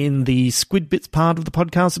facts in the Squid Bits part of the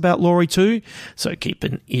podcast about Laurie too, so keep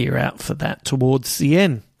an ear out for that towards the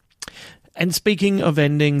end. And speaking of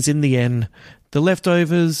endings, in the end, The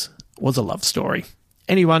Leftovers was a love story.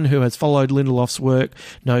 Anyone who has followed Lindelof's work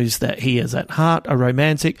knows that he is at heart a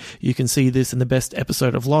romantic. You can see this in the best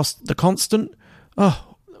episode of Lost, The Constant.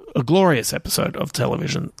 Oh, a glorious episode of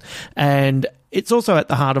television. And it's also at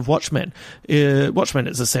the heart of Watchmen. Watchmen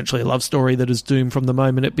is essentially a love story that is doomed from the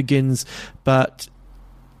moment it begins, but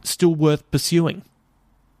still worth pursuing.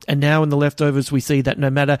 And now in The Leftovers, we see that no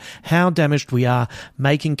matter how damaged we are,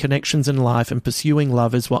 making connections in life and pursuing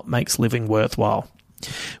love is what makes living worthwhile.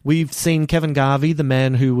 We've seen Kevin Garvey, the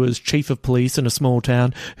man who was chief of police in a small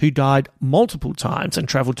town, who died multiple times and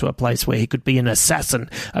travelled to a place where he could be an assassin,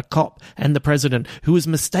 a cop, and the president, who was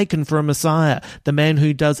mistaken for a messiah, the man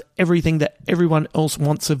who does everything that everyone else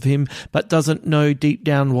wants of him but doesn't know deep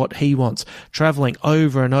down what he wants, travelling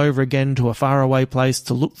over and over again to a faraway place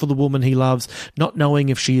to look for the woman he loves, not knowing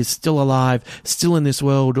if she is still alive, still in this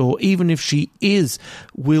world, or even if she is,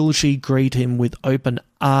 will she greet him with open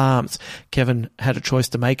arms. Kevin had a choice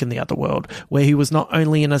to make in the other world, where he was not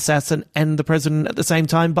only an assassin and the president at the same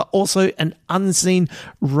time, but also an unseen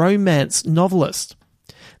romance novelist.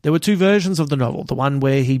 There were two versions of the novel, the one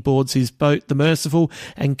where he boards his boat, the Merciful,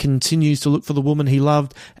 and continues to look for the woman he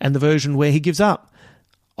loved, and the version where he gives up.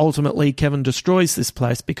 Ultimately, Kevin destroys this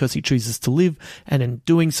place because he chooses to live, and in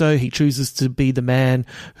doing so, he chooses to be the man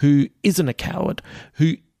who isn't a coward,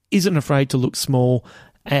 who isn't afraid to look small,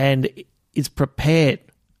 and is prepared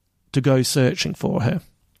to go searching for her.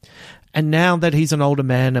 And now that he's an older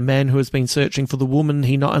man, a man who has been searching for the woman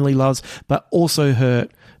he not only loves, but also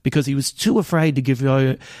hurt, because he was too afraid to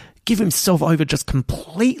give himself over just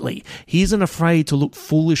completely. He isn't afraid to look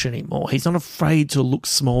foolish anymore. He's not afraid to look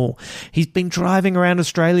small. He's been driving around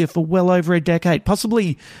Australia for well over a decade,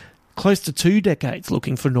 possibly close to 2 decades,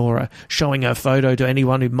 looking for Nora, showing her photo to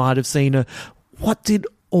anyone who might have seen her. What did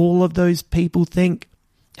all of those people think?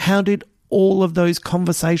 How did all of those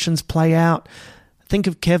conversations play out? Think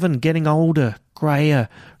of Kevin getting older, greyer,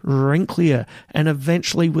 wrinklier, and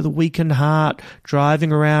eventually with a weakened heart,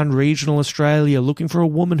 driving around regional Australia looking for a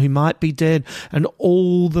woman who might be dead, and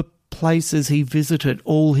all the places he visited,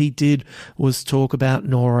 all he did was talk about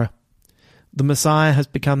Nora. The Messiah has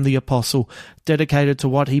become the apostle, dedicated to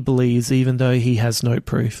what he believes even though he has no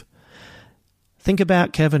proof. Think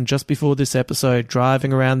about Kevin just before this episode,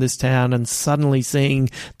 driving around this town and suddenly seeing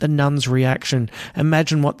the nun's reaction.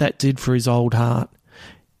 Imagine what that did for his old heart.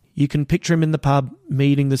 You can picture him in the pub,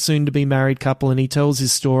 meeting the soon-to-be married couple, and he tells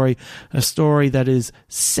his story, a story that is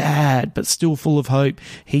sad but still full of hope.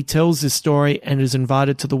 He tells this story and is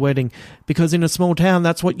invited to the wedding, because in a small town,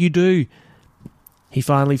 that's what you do. He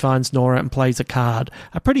finally finds Nora and plays a card,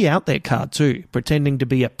 a pretty out-there card too, pretending to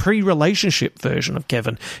be a pre-relationship version of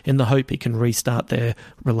Kevin in the hope he can restart their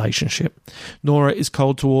relationship. Nora is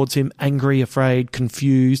cold towards him, angry, afraid,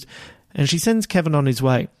 confused, and she sends Kevin on his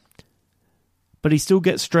way. But he still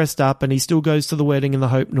gets stressed up and he still goes to the wedding in the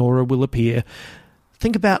hope Nora will appear.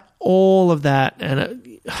 Think about all of that and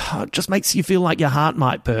it just makes you feel like your heart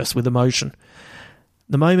might burst with emotion.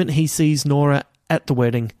 The moment he sees Nora at the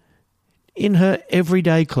wedding, in her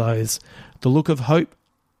everyday clothes, the look of hope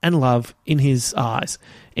and love in his eyes,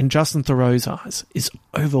 in Justin Theroux's eyes, is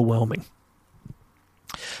overwhelming.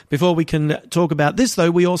 Before we can talk about this,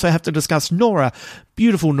 though, we also have to discuss Nora.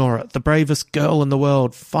 Beautiful Nora, the bravest girl in the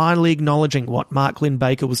world, finally acknowledging what Mark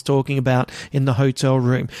Lynn-Baker was talking about in the hotel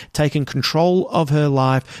room, taking control of her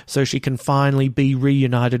life so she can finally be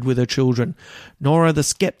reunited with her children. Nora the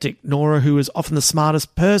skeptic, Nora who is often the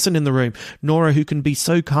smartest person in the room, Nora who can be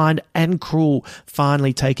so kind and cruel,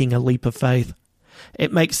 finally taking a leap of faith.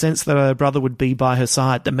 It makes sense that her brother would be by her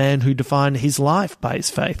side, the man who defined his life by his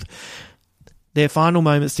faith. Their final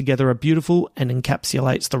moments together are beautiful and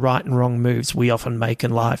encapsulates the right and wrong moves we often make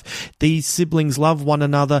in life. These siblings love one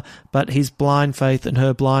another, but his blind faith and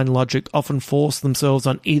her blind logic often force themselves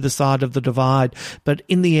on either side of the divide. But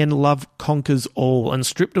in the end, love conquers all, and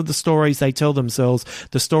stripped of the stories they tell themselves,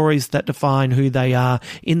 the stories that define who they are,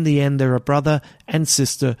 in the end they're a brother and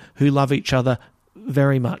sister who love each other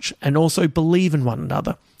very much and also believe in one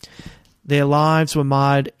another. Their lives were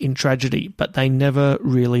mired in tragedy, but they never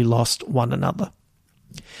really lost one another.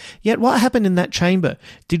 Yet what happened in that chamber?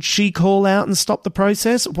 Did she call out and stop the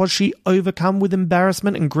process? Was she overcome with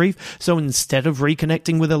embarrassment and grief, so instead of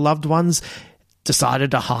reconnecting with her loved ones,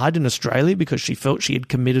 decided to hide in Australia because she felt she had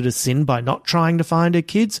committed a sin by not trying to find her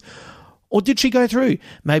kids? Or did she go through?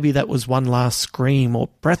 Maybe that was one last scream or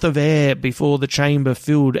breath of air before the chamber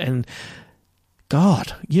filled and,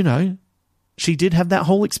 God, she did have that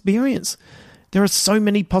whole experience. There are so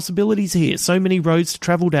many possibilities here, so many roads to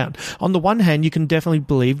travel down. On the one hand, you can definitely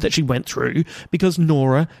believe that she went through because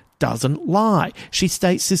Nora doesn't lie. She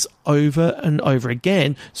states this over and over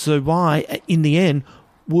again, so why, in the end,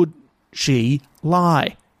 would she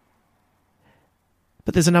lie?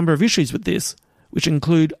 But there's a number of issues with this, which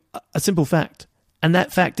include a simple fact, and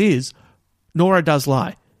that fact is Nora does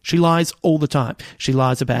lie. She lies all the time. She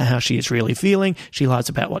lies about how she is really feeling. She lies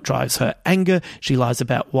about what drives her anger. She lies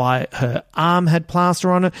about why her arm had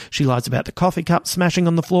plaster on it. She lies about the coffee cup smashing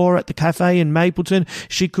on the floor at the cafe in Mapleton.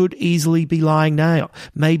 She could easily be lying now,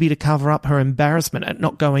 maybe to cover up her embarrassment at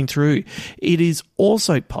not going through. It is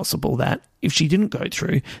also possible that, if she didn't go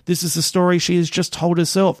through, this is a story she has just told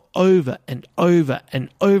herself over and over and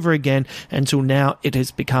over again until now it has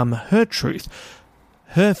become her truth,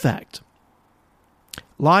 her fact.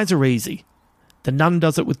 Lies are easy. The nun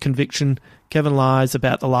does it with conviction. Kevin lies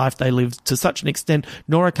about the life they live to such an extent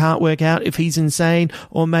Nora can't work out if he's insane,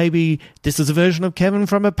 or maybe this is a version of Kevin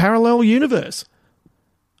from a parallel universe.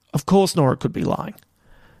 Of course Nora could be lying.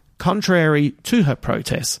 Contrary to her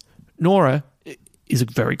protests, Nora is a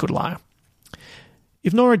very good liar.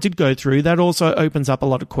 If Nora did go through, that also opens up a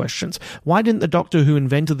lot of questions. Why didn't the doctor who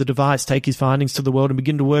invented the device take his findings to the world and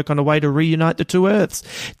begin to work on a way to reunite the two Earths?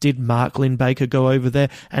 Did Mark Lynn-Baker go over there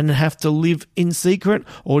and have to live in secret?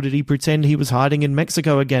 Or did he pretend he was hiding in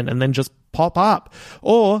Mexico again and then just pop up?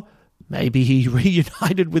 Or maybe he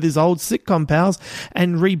reunited with his old sitcom pals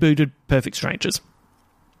and rebooted Perfect Strangers.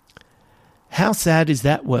 How sad is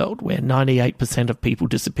that world where 98% of people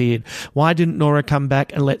disappeared? Why didn't Nora come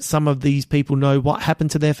back and let some of these people know what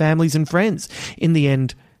happened to their families and friends? In the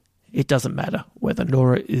end, it doesn't matter whether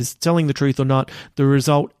Nora is telling the truth or not. The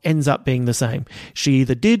result ends up being the same. She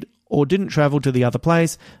either did or didn't travel to the other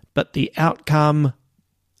place, but the outcome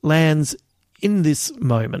lands in this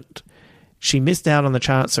moment. She missed out on the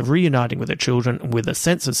chance of reuniting with her children, and with a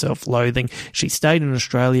sense of self-loathing, she stayed in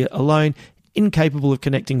Australia alone, incapable of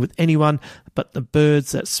connecting with anyone but the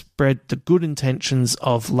birds that spread the good intentions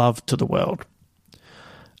of love to the world.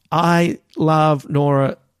 I love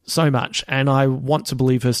Nora so much, and I want to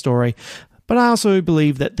believe her story, but I also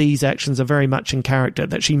believe that these actions are very much in character,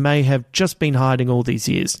 that she may have just been hiding all these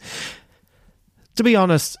years. To be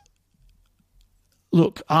honest,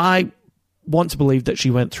 look, I want to believe that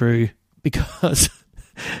she went through because...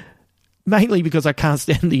 mainly because I can't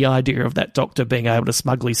stand the idea of that doctor being able to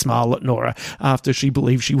smugly smile at Nora after she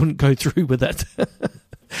believed she wouldn't go through with it.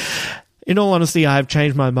 In all honesty, I have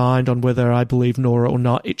changed my mind on whether I believe Nora or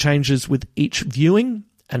not. It changes with each viewing,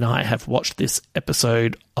 and I have watched this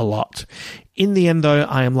episode a lot. In the end, though,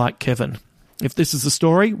 I am like Kevin. If this is a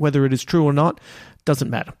story, whether it is true or not,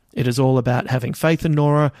 doesn't matter. It is all about having faith in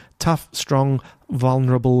Nora, tough, strong,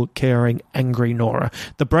 vulnerable, caring, angry Nora.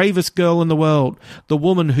 The bravest girl in the world, the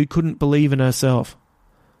woman who couldn't believe in herself.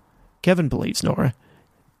 Kevin believes Nora.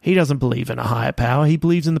 He doesn't believe in a higher power, he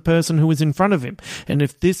believes in the person who is in front of him. And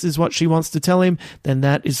if this is what she wants to tell him, then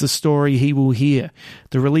that is the story he will hear.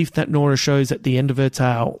 The relief that Nora shows at the end of her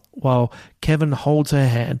tale, while Kevin holds her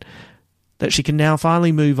hand, that she can now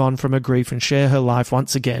finally move on from her grief and share her life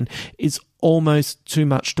once again, is almost too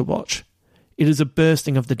much to watch. It is a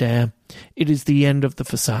bursting of the dam. It is the end of the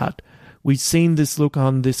facade. We've seen this look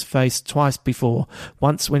on this face twice before,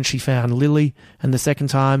 once when she found Lily, and the second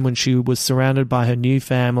time when she was surrounded by her new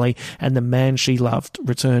family and the man she loved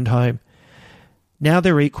returned home. Now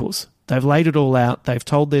they're equals. They've laid it all out, they've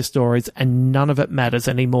told their stories, and none of it matters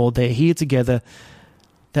anymore. They're here together,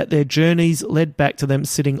 that their journeys led back to them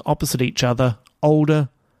sitting opposite each other, older,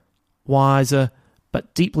 wiser,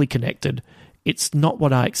 but deeply connected. It's not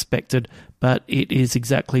what I expected, but it is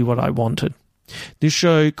exactly what I wanted. This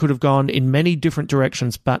show could have gone in many different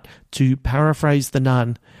directions, but to paraphrase The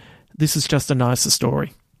Nun, this is just a nicer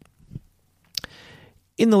story.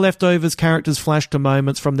 In The Leftovers, characters flash to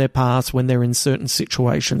moments from their past when they're in certain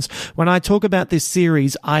situations. When I talk about this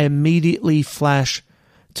series, I immediately flash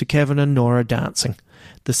to Kevin and Nora dancing.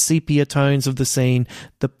 The sepia tones of the scene,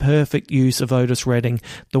 the perfect use of Otis Redding,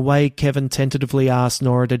 the way Kevin tentatively asks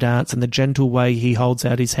Nora to dance and the gentle way he holds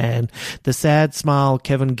out his hand, the sad smile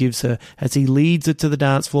Kevin gives her as he leads her to the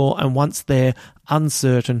dance floor, and once there,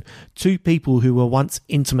 uncertain, two people who were once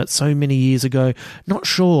intimate so many years ago, not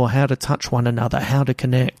sure how to touch one another, how to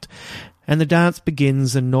connect. And the dance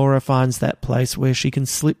begins, and Nora finds that place where she can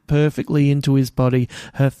slip perfectly into his body,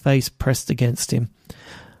 her face pressed against him.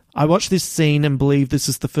 I watch this scene and believe this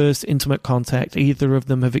is the first intimate contact either of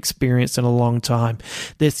them have experienced in a long time.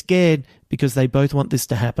 They're scared because they both want this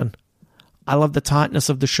to happen. I love the tightness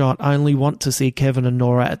of the shot. I only want to see Kevin and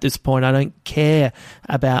Nora at this point. I don't care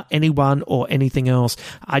about anyone or anything else.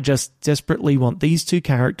 I just desperately want these two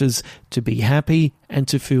characters to be happy and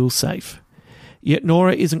to feel safe. Yet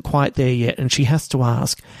Nora isn't quite there yet, and she has to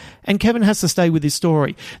ask. And Kevin has to stay with his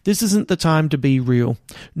story. This isn't the time to be real.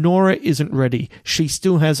 Nora isn't ready. She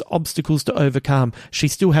still has obstacles to overcome. She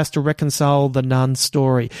still has to reconcile the nun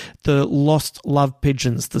story, the lost love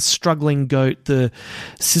pigeons, the struggling goat, the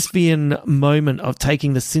Sisyphean moment of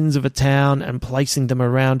taking the sins of a town and placing them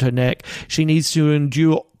around her neck. She needs to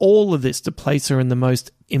endure all of this to place her in the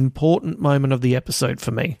most important moment of the episode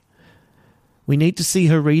for me. We need to see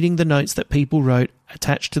her reading the notes that people wrote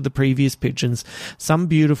attached to the previous pigeons, some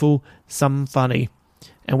beautiful, some funny.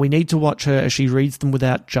 And we need to watch her as she reads them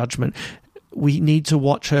without judgment. We need to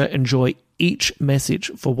watch her enjoy each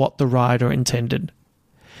message for what the writer intended.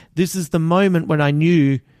 This is the moment when I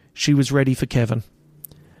knew she was ready for Kevin.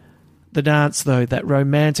 The dance, though, that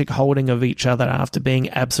romantic holding of each other after being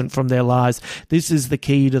absent from their lives, this is the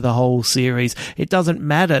key to the whole series. It doesn't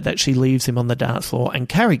matter that she leaves him on the dance floor, and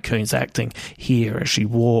Carrie Coon's acting here as she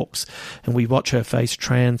walks, and we watch her face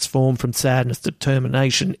transform from sadness to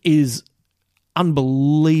determination, is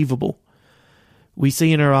unbelievable. We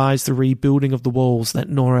see in her eyes the rebuilding of the walls that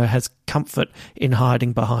Nora has comfort in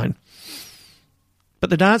hiding behind. But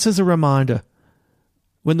the dance is a reminder.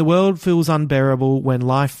 When the world feels unbearable, when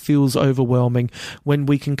life feels overwhelming, when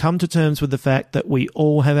we can come to terms with the fact that we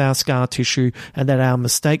all have our scar tissue and that our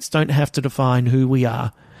mistakes don't have to define who we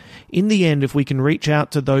are. In the end, if we can reach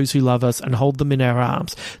out to those who love us and hold them in our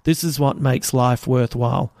arms, this is what makes life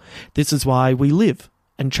worthwhile. This is why we live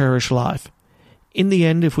and cherish life. In the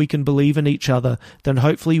end, if we can believe in each other, then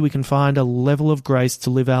hopefully we can find a level of grace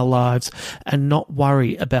to live our lives and not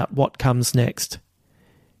worry about what comes next.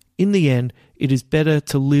 In the end, it is better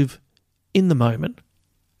to live in the moment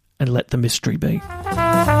and let the mystery be.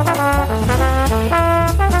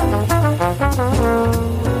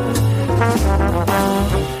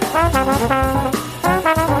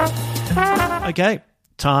 Okay,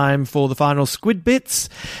 time for the final squid bits.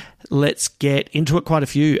 Let's get into it. Quite a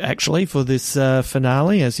few, actually, for this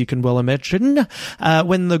finale, as you can well imagine.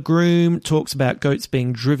 When the groom talks about goats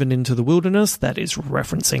being driven into the wilderness, that is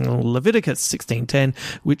referencing Leviticus 16:10,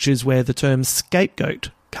 which is where the term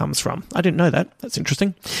scapegoat comes from. I didn't know that. That's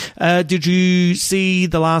interesting. Did you see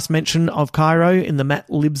the last mention of Cairo in the Matt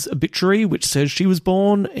Libbs obituary, which says she was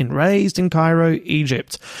born and raised in Cairo,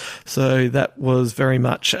 Egypt? So that was very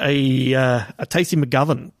much a Tasty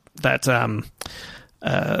McGovern, that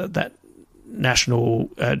National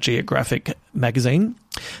Geographic magazine.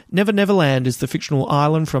 Never Neverland is the fictional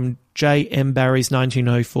island from J.M. Barrie's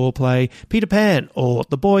 1904 play Peter Pan, or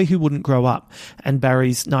The Boy Who Wouldn't Grow Up, and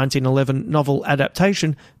Barrie's 1911 novel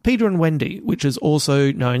adaptation Peter and Wendy, which is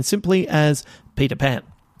also known simply as Peter Pan.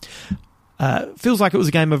 Feels like it was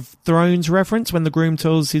a Game of Thrones reference when the groom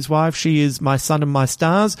tells his wife she is my sun and my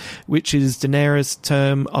stars, which is Daenerys'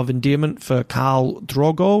 term of endearment for Khal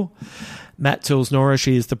Drogo. Matt tells Nora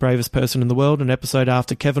she is the bravest person in the world, an episode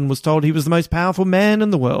after Kevin was told he was the most powerful man in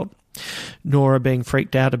the world. Nora being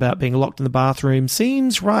freaked out about being locked in the bathroom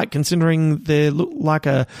seems right, considering there looked like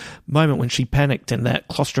a moment when she panicked in that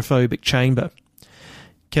claustrophobic chamber.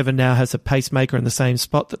 Kevin now has a pacemaker in the same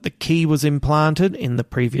spot that the key was implanted in the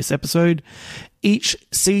previous episode. Each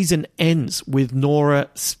season ends with Nora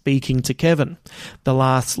speaking to Kevin. The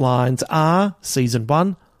last lines are, Season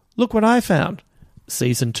 1, look what I found.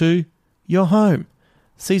 Season 2, you're home.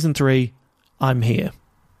 Season 3, I'm here.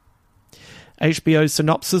 HBO's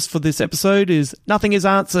synopsis for this episode is nothing is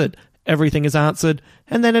answered, everything is answered,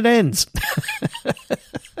 and then it ends.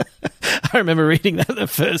 I remember reading that the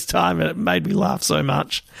first time and it made me laugh so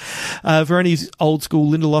much. For any old school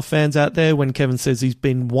Lindelof fans out there, when Kevin says he's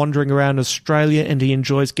been wandering around Australia and he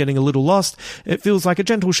enjoys getting a little lost, it feels like a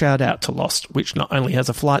gentle shout out to Lost, which not only has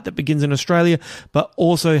a flight that begins in Australia, but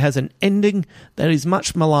also has an ending that is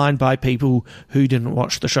much maligned by people who didn't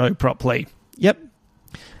watch the show properly. Yep,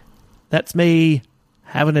 that's me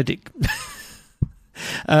having a dig.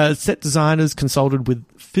 Set designers consulted with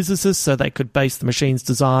physicists so they could base the machine's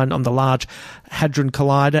design on the Large Hadron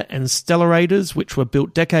Collider and stellarators, which were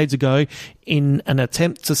built decades ago in an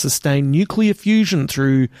attempt to sustain nuclear fusion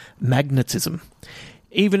through magnetism.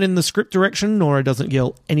 Even in the script direction, Nora doesn't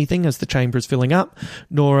yell anything as the chamber is filling up.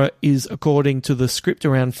 Nora is, according to the script,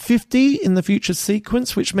 around 50 in the future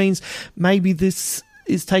sequence, which means maybe this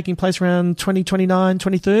is taking place around 2029,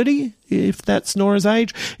 2030, if that's Nora's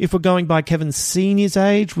age. If we're going by Kevin Sr.'s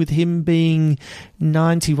age, with him being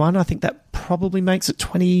 91, I think that probably makes it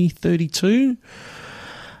 2032.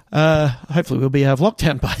 Hopefully we'll be out of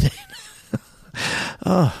lockdown by then.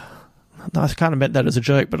 Oh, I kind of meant that as a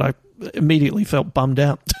joke, but I immediately felt bummed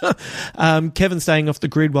out. Kevin, staying off the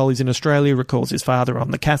grid while he's in Australia, recalls his father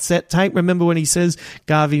on the cassette tape. Remember when he says,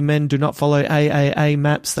 Garvey men do not follow AAA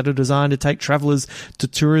maps that are designed to take travellers to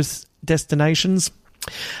tourist destinations?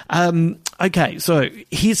 Okay, so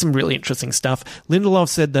here's some really interesting stuff. Lindelof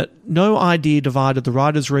said that no idea divided the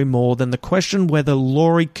writers' room more than the question whether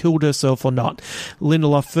Laurie killed herself or not.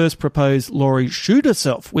 Lindelof first proposed Laurie shoot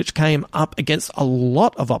herself, which came up against a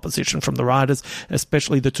lot of opposition from the writers,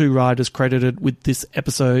 especially the two writers credited with this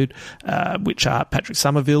episode, which are Patrick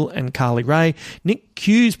Somerville and Carly Ray. Nick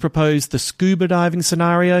Hughes proposed the scuba diving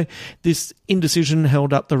scenario. This indecision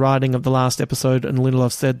held up the writing of the last episode, and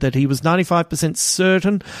Lindelof said that he was 95%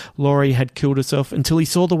 certain Laurie had killed herself until he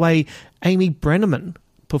saw the way Amy Brenneman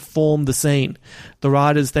performed the scene. The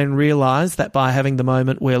writers then realised that by having the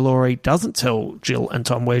moment where Laurie doesn't tell Jill and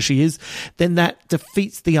Tom where she is, then that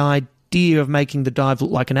defeats the idea of making the dive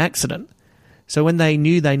look like an accident. So when they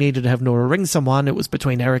knew they needed to have Nora ring someone, it was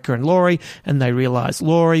between Erica and Laurie, and they realised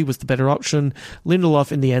Laurie was the better option.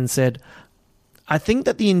 Lindelof in the end said, I think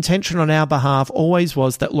that the intention on our behalf always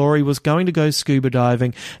was that Laurie was going to go scuba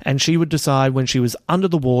diving and she would decide when she was under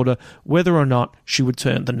the water whether or not she would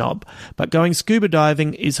turn the knob. But going scuba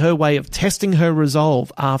diving is her way of testing her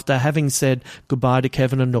resolve after having said goodbye to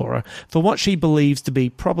Kevin and Nora for what she believes to be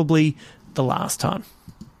probably the last time.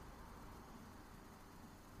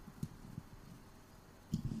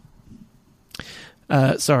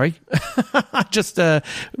 Sorry, I just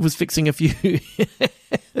was fixing a few.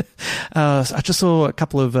 I just saw a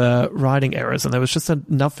couple of writing errors, and there was just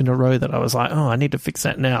enough in a row that I was like, oh, I need to fix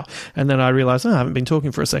that now. And then I realised, I haven't been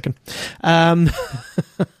talking for a second. Yeah,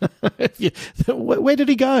 where did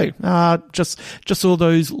he go? Just saw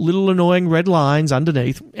those little annoying red lines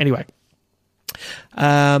underneath. Anyway.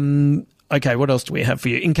 Okay, what else do we have for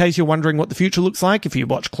you? In case you're wondering what the future looks like, if you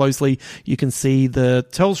watch closely, you can see the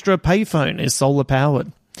Telstra payphone is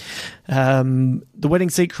solar-powered. The wedding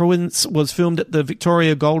sequence was filmed at the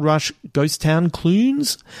Victoria Gold Rush Ghost Town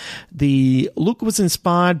Clunes. The look was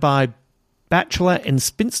inspired by bachelor and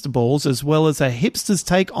spinster balls, as well as a hipster's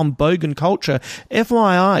take on bogan culture.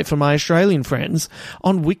 FYI, for my Australian friends,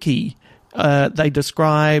 on Wiki, they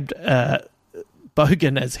described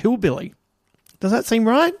bogan as hillbilly. Does that seem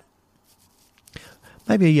right?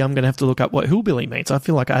 Maybe I'm going to have to look up what hillbilly means. I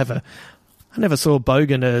feel like I never saw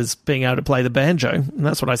bogan as being able to play the banjo, and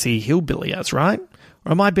that's what I see hillbilly as, right?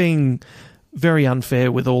 Or am I being very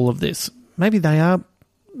unfair with all of this? Maybe they are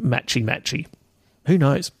matchy-matchy. Who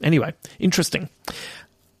knows? Anyway, interesting.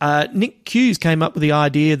 Nick Hughes came up with the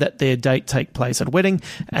idea that their date take place at a wedding,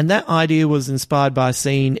 and that idea was inspired by a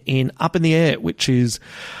scene in Up in the Air, which is...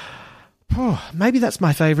 maybe that's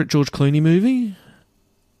my favourite George Clooney movie.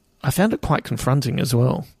 I found it quite confronting as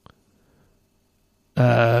well.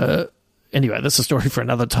 Anyway, that's a story for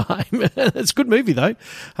another time. It's a good movie, though.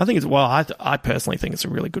 I personally think it's a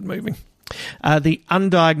really good movie. The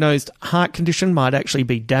undiagnosed heart condition might actually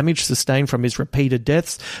be damage sustained from his repeated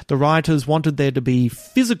deaths. The writers wanted there to be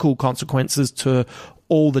physical consequences to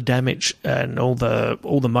all the damage and all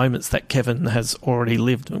the moments that Kevin has already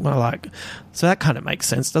lived. So that kind of makes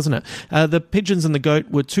sense, doesn't it? The pigeons and the goat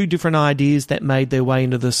were two different ideas that made their way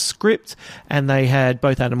into the script, and they had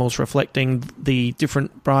both animals reflecting the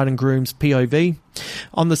different bride and groom's POV.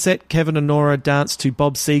 On the set, Kevin and Nora danced to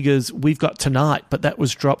Bob Seger's We've Got Tonight, but that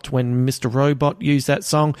was dropped when Mr. Robot used that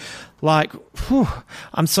song.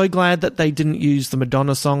 I'm so glad that they didn't use the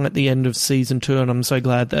Madonna song at the end of season 2, and I'm so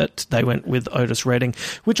glad that they went with Otis Redding,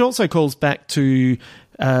 which also calls back to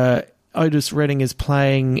Otis Redding is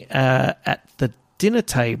playing at the dinner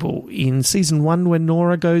table in season 1 when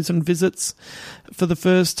Nora goes and visits for the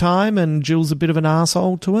first time and Jill's a bit of an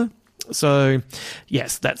arsehole to her. So,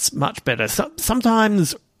 yes, that's much better.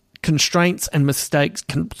 Sometimes constraints and mistakes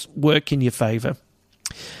can work in your favour.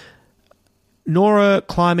 Nora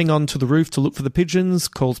climbing onto the roof to look for the pigeons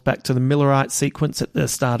calls back to the Millerite sequence at the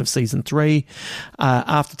start of season 3.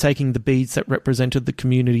 After taking the beads that represented the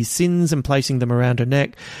community's sins and placing them around her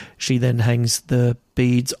neck, she then hangs the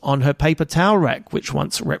beads on her paper towel rack, which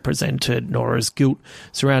once represented Nora's guilt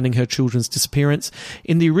surrounding her children's disappearance.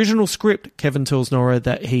 In the original script, Kevin tells Nora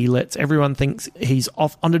that he lets everyone think he's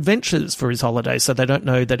off on adventures for his holidays, so they don't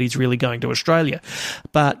know that he's really going to Australia.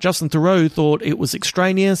 But Justin Theroux thought it was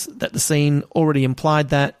extraneous, that the scene already implied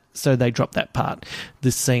that, so they dropped that part.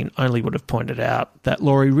 This scene only would have pointed out that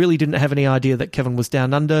Laurie really didn't have any idea that Kevin was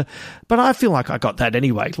down under, but I feel like I got that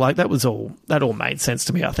anyway. That all made sense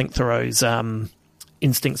to me. I think Theroux's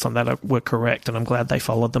instincts on that were correct, and I'm glad they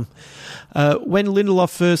followed them. When Lindelof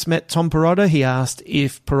first met Tom Perrotta, he asked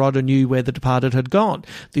if Perrotta knew where The Departed had gone.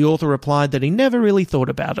 The author replied that he never really thought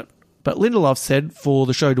about it. But Lindelof said for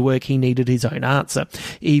the show to work he needed his own answer,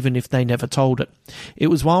 even if they never told it. It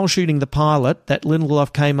was while shooting the pilot that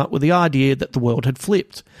Lindelof came up with the idea that the world had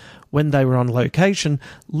flipped. When they were on location,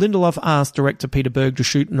 Lindelof asked director Peter Berg to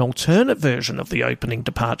shoot an alternate version of the opening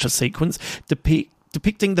departure sequence,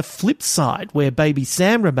 depicting the flip side, where baby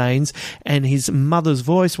Sam remains and his mother's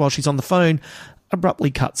voice while she's on the phone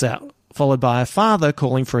abruptly cuts out, followed by a father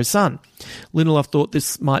calling for his son. Lindelof thought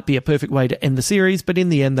this might be a perfect way to end the series, but in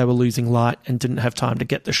the end they were losing light and didn't have time to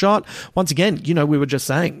get the shot. Once again, we were just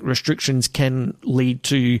saying, restrictions can lead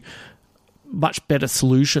to much better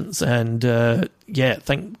solutions, and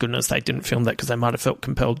thank goodness they didn't film that, because they might have felt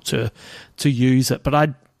compelled to use it. But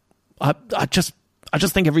I just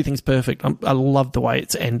think everything's perfect. I love the way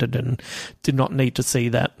it's ended and did not need to see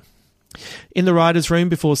that. In the writer's room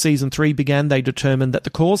before season 3 began, they determined that the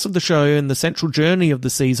course of the show and the central journey of the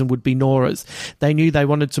season would be Nora's. They knew they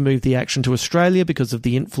wanted to move the action to Australia because of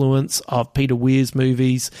the influence of Peter Weir's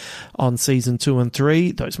movies on season 2 and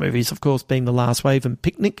 3. Those movies, of course, being The Last Wave and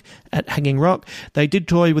Picnic at Hanging Rock. They did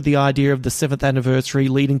toy with the idea of the 7th anniversary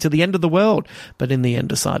leading to the end of the world, but in the end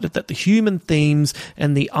decided that the human themes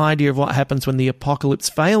and the idea of what happens when the apocalypse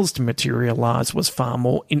fails to materialise was far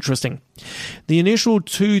more interesting. The initial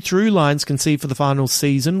 2 through lines conceived for the final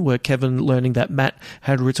season were Kevin learning that Matt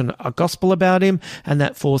had written a gospel about him and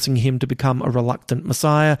that forcing him to become a reluctant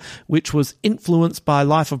messiah, which was influenced by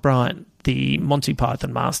Life of Brian, the Monty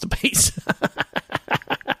Python masterpiece.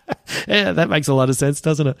 Yeah, that makes a lot of sense,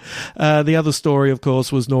 doesn't it? The other story, of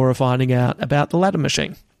course, was Nora finding out about the ladder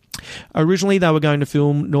machine. Originally, they were going to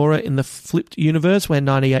film Nora in the flipped universe where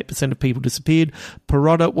 98% of people disappeared.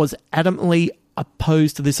 Perrotta was adamantly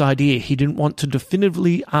opposed to this idea. He didn't want to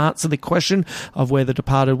definitively answer the question of where the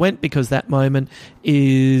departed went, because that moment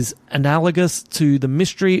is analogous to the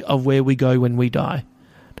mystery of where we go when we die.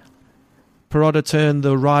 Perrotta turned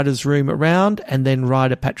the writer's room around, and then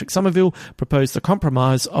writer Patrick Somerville proposed the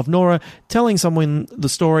compromise of Nora telling someone the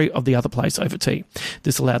story of the other place over tea.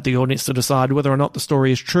 This allowed the audience to decide whether or not the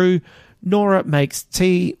story is true. Nora Makes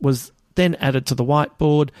Tea was then added to the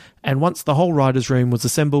whiteboard, and once the whole writer's room was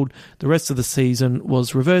assembled, the rest of the season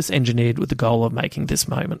was reverse engineered with the goal of making this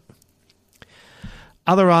moment.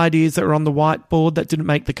 Other ideas that were on the whiteboard that didn't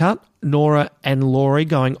make the cut: Nora and Laurie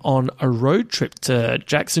going on a road trip to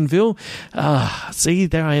Jacksonville. See,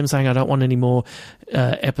 there I am saying I don't want any more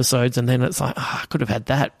episodes, and then it's like, I could have had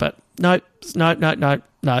that, but no.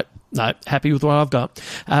 Happy with what I've got.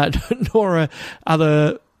 Nora,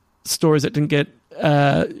 other stories that didn't get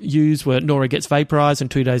used were Nora gets vaporized,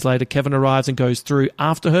 and 2 days later Kevin arrives and goes through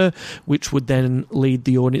after her, which would then lead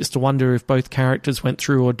the audience to wonder if both characters went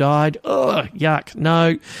through or died. Ugh, yuck,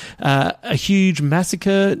 no. A huge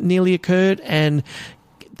massacre nearly occurred, and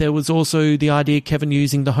there was also the idea Kevin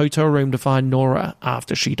using the hotel room to find Nora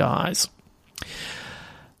after she dies.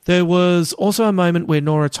 There was also a moment where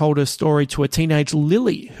Nora told her story to a teenage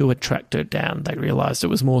Lily who had tracked her down. They realised it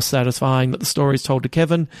was more satisfying that the story is told to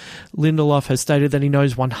Kevin. Lindelof has stated that he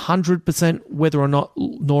knows 100% whether or not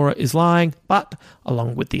Nora is lying, but,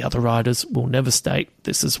 along with the other writers, will never state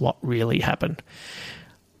this is what really happened.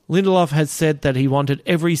 Lindelof has said that he wanted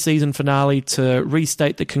every season finale to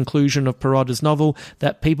restate the conclusion of Perrotta's novel,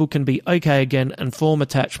 that people can be okay again and form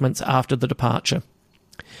attachments after the departure.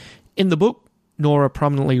 In the book, Nora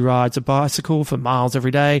prominently rides a bicycle for miles every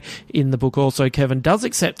day. In the book also, Kevin does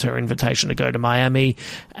accept her invitation to go to Miami.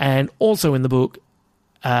 And also in the book,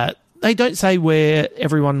 they don't say where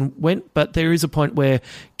everyone went, but there is a point where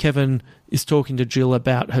Kevin is talking to Jill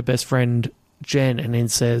about her best friend, Jen, and then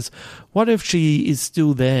says, what if she is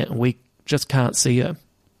still there and we just can't see her?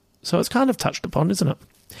 So it's kind of touched upon, isn't it?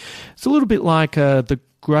 It's a little bit like the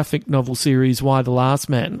graphic novel series Y: The Last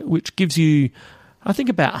Man, which gives you, I think,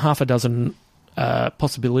 about half a dozen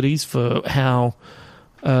possibilities for how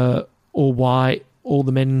or why all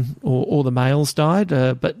the men or all the males died,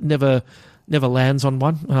 but never lands on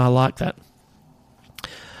one, and I like that.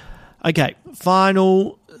 Okay,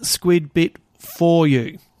 final squid bit for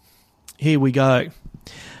you. Here we go.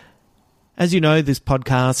 As you know, this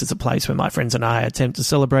podcast is a place where my friends and I attempt to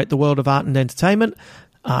celebrate the world of art and entertainment.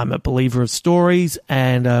 I'm a believer of stories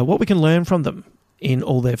and what we can learn from them in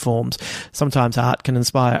all their forms. Sometimes art can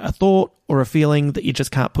inspire a thought or a feeling that you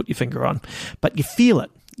just can't put your finger on, but you feel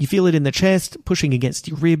it. You feel it in the chest, pushing against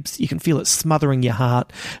your ribs. You can feel it smothering your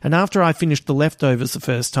heart. And after I finished The Leftovers the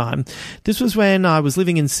first time, this was when I was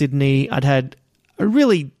living in Sydney. I'd had a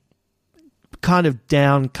really kind of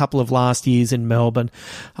down couple of last years in Melbourne.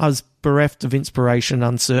 I was bereft of inspiration,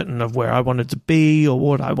 uncertain of where I wanted to be or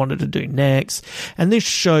what I wanted to do next. And this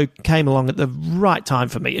show came along at the right time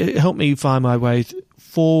for me. It helped me find my way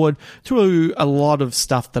forward through a lot of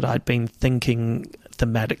stuff that I'd been thinking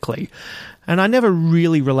thematically. And I never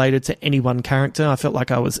really related to any one character. I felt like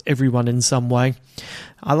I was everyone in some way.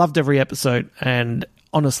 I loved every episode, and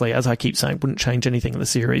honestly, as I keep saying, wouldn't change anything in the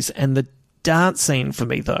series. And the dance scene for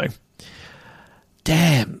me, though,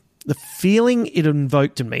 damn, the feeling it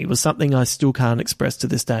invoked in me was something I still can't express to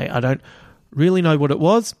this day. I don't really know what it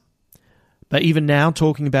was, but even now,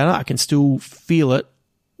 talking about it, I can still feel it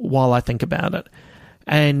while I think about it.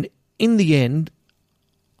 And in the end,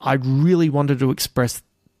 I really wanted to express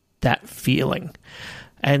that feeling.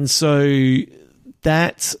 And so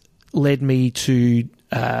that led me to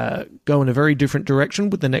go in a very different direction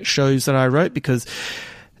with the next shows that I wrote, because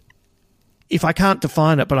if I can't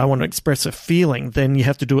define it, but I want to express a feeling, then you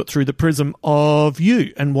have to do it through the prism of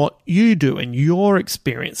you and what you do and your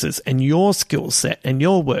experiences and your skill set and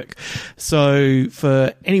your work. So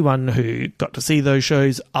for anyone who got to see those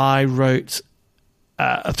shows, I wrote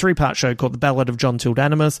a 3-part show called The Ballad of John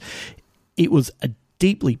Tildanimus. It was a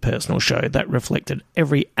deeply personal show that reflected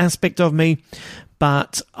every aspect of me,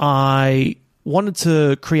 but I wanted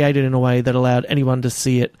to create it in a way that allowed anyone to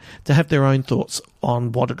see it, to have their own thoughts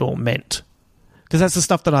on what it all meant. Because that's the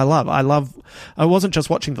stuff that I love. I wasn't just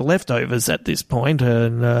watching The Leftovers at this point,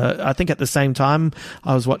 and I think at the same time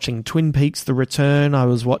I was watching Twin Peaks: The Return, I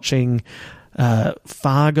was watching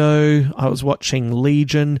Fargo, I was watching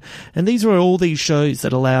Legion, and these were all these shows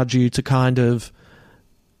that allowed you to kind of,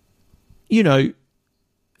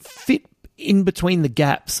 fit in between the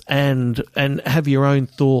gaps and have your own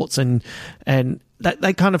thoughts, and that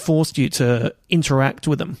they kind of forced you to interact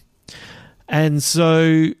with them. And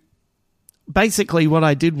so basically what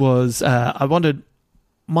I did was I wanted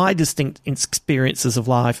my distinct experiences of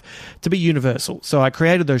life to be universal. So I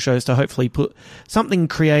created those shows to hopefully put something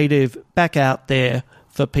creative back out there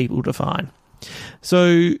for people to find.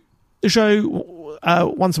 So the show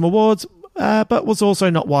won some awards, but was also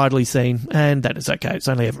not widely seen, and that is okay. It's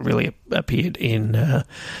only ever really appeared in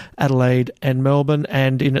Adelaide and Melbourne,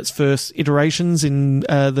 and in its first iterations in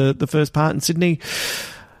the first part in Sydney.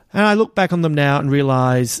 And I look back on them now and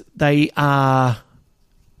realise they are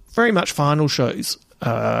very much final shows.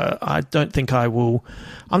 I don't think I will...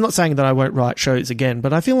 I'm not saying that I won't write shows again,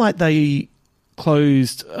 but I feel like they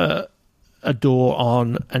closed a door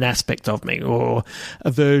on an aspect of me, or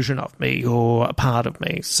a version of me, or a part of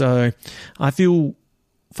me. So I feel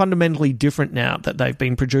fundamentally different now that they've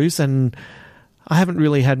been produced, and I haven't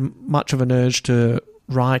really had much of an urge to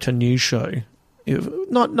write a new show.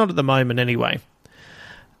 Not at the moment anyway.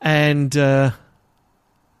 And I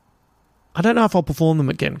don't know if I'll perform them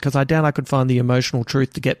again, because I doubt I could find the emotional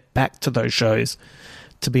truth to get back to those shows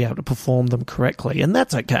to be able to perform them correctly, and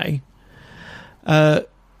that's okay.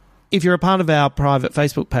 If you're a part of our private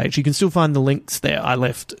Facebook page, you can still find the links there I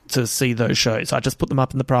left to see those shows. I just put them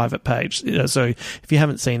up in the private page. So if you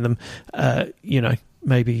haven't seen them,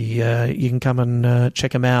 maybe you can come and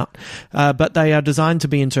check them out. But they are designed to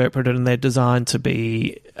be interpreted, and they're designed to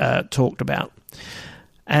be talked about.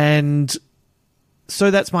 And so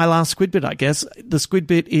that's my last Squid Bit, I guess. The Squid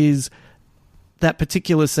Bit is that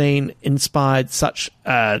particular scene inspired such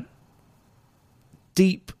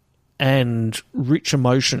deep and rich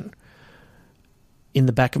emotion in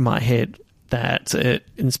the back of my head that it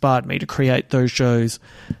inspired me to create those shows.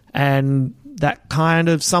 And that kind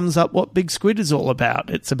of sums up what Big Squid is all about.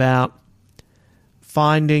 It's about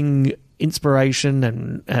finding inspiration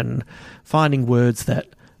and finding words that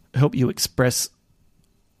help you express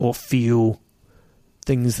or feel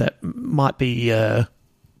things that might be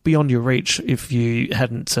beyond your reach if you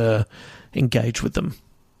hadn't engaged with them.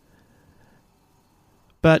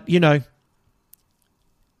 But,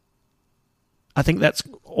 I think that's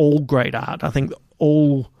all great art. I think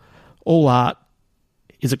all art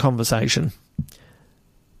is a conversation.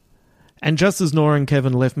 And just as Nora and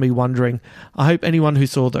Kevin left me wondering, I hope anyone who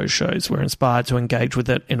saw those shows were inspired to engage with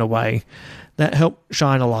it in a way that helped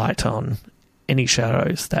shine a light on any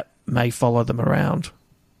shadows that may follow them around.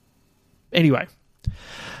 Anyway,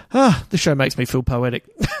 this show makes me feel poetic.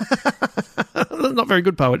 Not very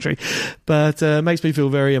good poetry, but makes me feel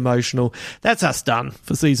very emotional. That's us done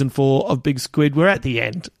for Season 4 of Big Squid. We're at the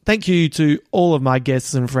end. Thank you to all of my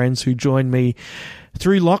guests and friends who joined me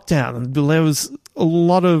through lockdown. There was a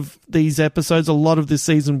lot of these episodes, a lot of this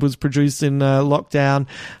season was produced in lockdown.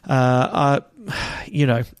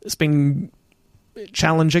 It's been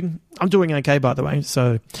challenging. I'm doing okay, by the way,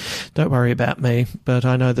 so don't worry about me. But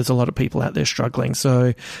I know there's a lot of people out there struggling.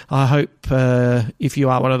 So I hope if you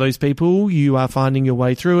are one of those people, you are finding your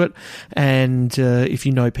way through it. And if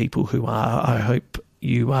you know people who are, I hope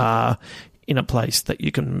you are in a place that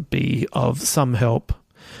you can be of some help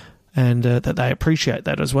and that they appreciate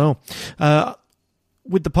that as well.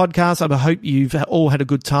 With the podcast, I hope you've all had a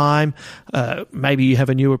good time. Maybe you have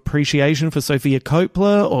a new appreciation for Sophia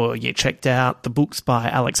Coppola, or you checked out the books by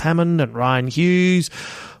Alex Hammond and Ryan Hughes,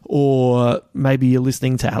 or maybe you're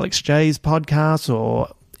listening to Alex J's podcast, or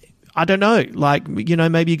I don't know,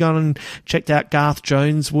 maybe you've gone and checked out Garth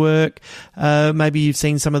Jones' work. Maybe you've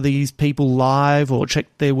seen some of these people live or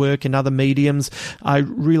checked their work in other mediums. I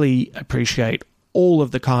really appreciate all of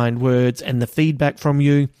the kind words and the feedback from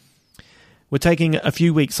you. We're taking a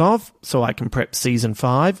few weeks off so I can prep season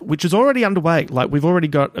 5, which is already underway. We've already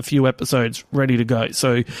got a few episodes ready to go.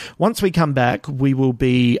 So once we come back, we will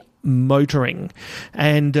be motoring.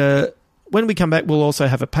 And when we come back, we'll also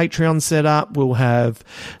have a Patreon set up. We'll have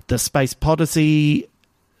the Space Podyssey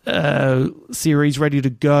series ready to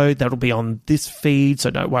go. That'll be on this feed, so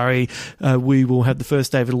don't worry. We will have the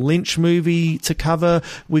first David Lynch movie to cover.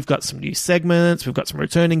 We've got some new segments. We've got some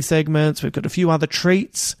returning segments. We've got a few other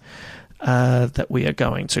treats that we are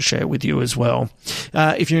going to share with you as well.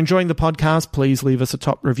 If you're enjoying the podcast, please leave us a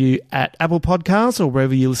top review at Apple Podcasts or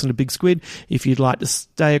wherever you listen to Big Squid. If you'd like to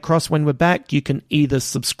stay across when we're back, you can either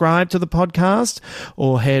subscribe to the podcast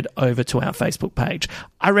or head over to our Facebook page.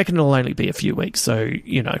 I reckon it'll only be a few weeks, so,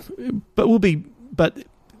 but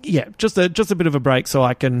just a bit of a break so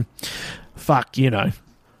I can, I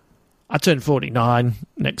turn 49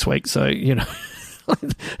 next week, so,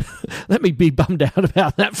 let me be bummed out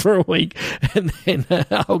about that for a week, and then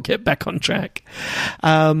I'll get back on track.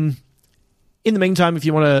 In the meantime, if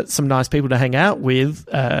you want some nice people to hang out with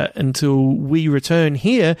until we return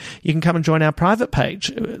here, you can come and join our private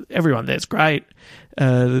page. Everyone there's great.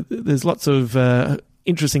 There's lots of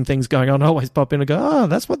interesting things going on. I always pop in and go, oh,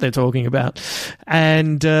 that's what they're talking about.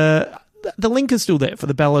 And the link is still there for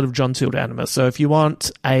the Ballad of John Tildanima. So if you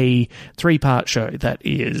want a 3-part show that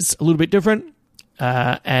is a little bit different,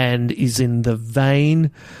 and is in the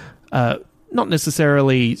vein, not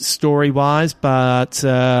necessarily story-wise, but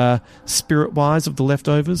spirit-wise of The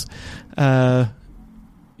Leftovers.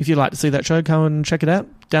 If you'd like to see that show, come and check it out.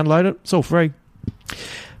 Download it. It's all free.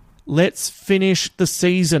 Let's finish the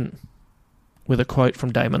season with a quote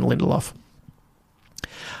from Damon Lindelof.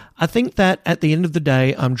 I think that at the end of the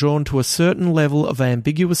day, I'm drawn to a certain level of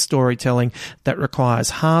ambiguous storytelling that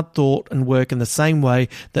requires hard thought and work in the same way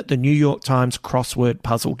that the New York Times crossword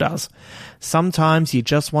puzzle does. Sometimes you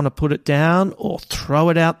just want to put it down or throw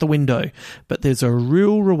it out the window, but there's a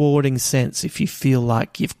real rewarding sense if you feel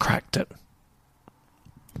like you've cracked it.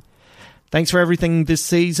 Thanks for everything this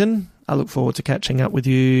season. I look forward to catching up with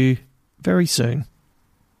you very soon.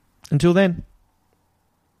 Until then.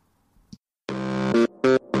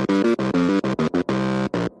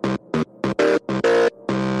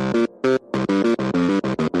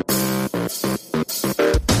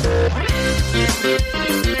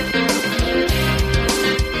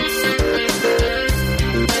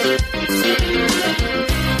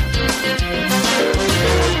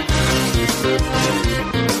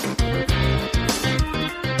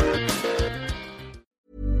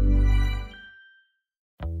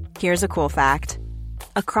 Here's a cool fact.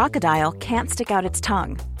 A crocodile can't stick out its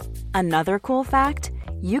tongue. Another cool fact,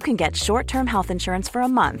 you can get short-term health insurance for a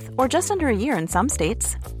month or just under a year in some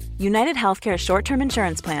states. United Healthcare short-term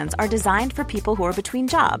insurance plans are designed for people who are between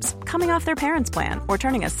jobs, coming off their parents' plan, or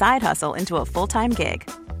turning a side hustle into a full-time gig.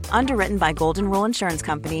 Underwritten by Golden Rule Insurance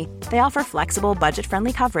Company, they offer flexible,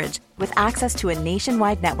 budget-friendly coverage with access to a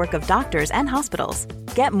nationwide network of doctors and hospitals.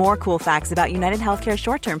 Get more cool facts about United Healthcare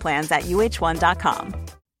short-term plans at uh1.com.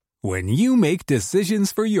 When you make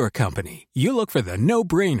decisions for your company, you look for the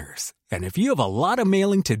no-brainers. And if you have a lot of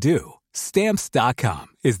mailing to do, Stamps.com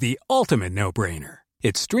is the ultimate no-brainer.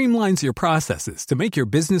 It streamlines your processes to make your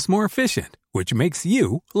business more efficient, which makes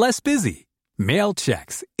you less busy. Mail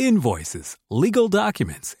checks, invoices, legal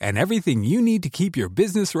documents, and everything you need to keep your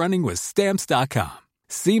business running with Stamps.com.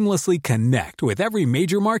 Seamlessly connect with every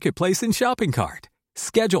major marketplace and shopping cart.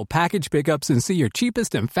 Schedule package pickups and see your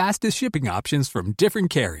cheapest and fastest shipping options from different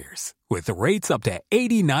carriers. With rates up to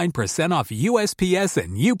 89% off USPS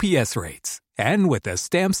and UPS rates. And with the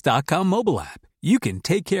Stamps.com mobile app, you can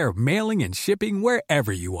take care of mailing and shipping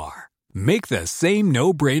wherever you are. Make the same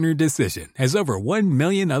no-brainer decision as over 1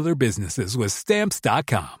 million other businesses with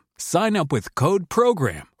Stamps.com. Sign up with code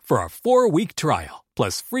PROGRAM for a 4-week trial,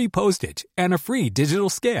 plus free postage and a free digital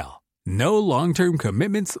scale. No long-term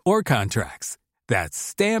commitments or contracts. That's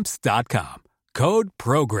Stamps.com. Code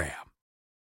PROGRAM.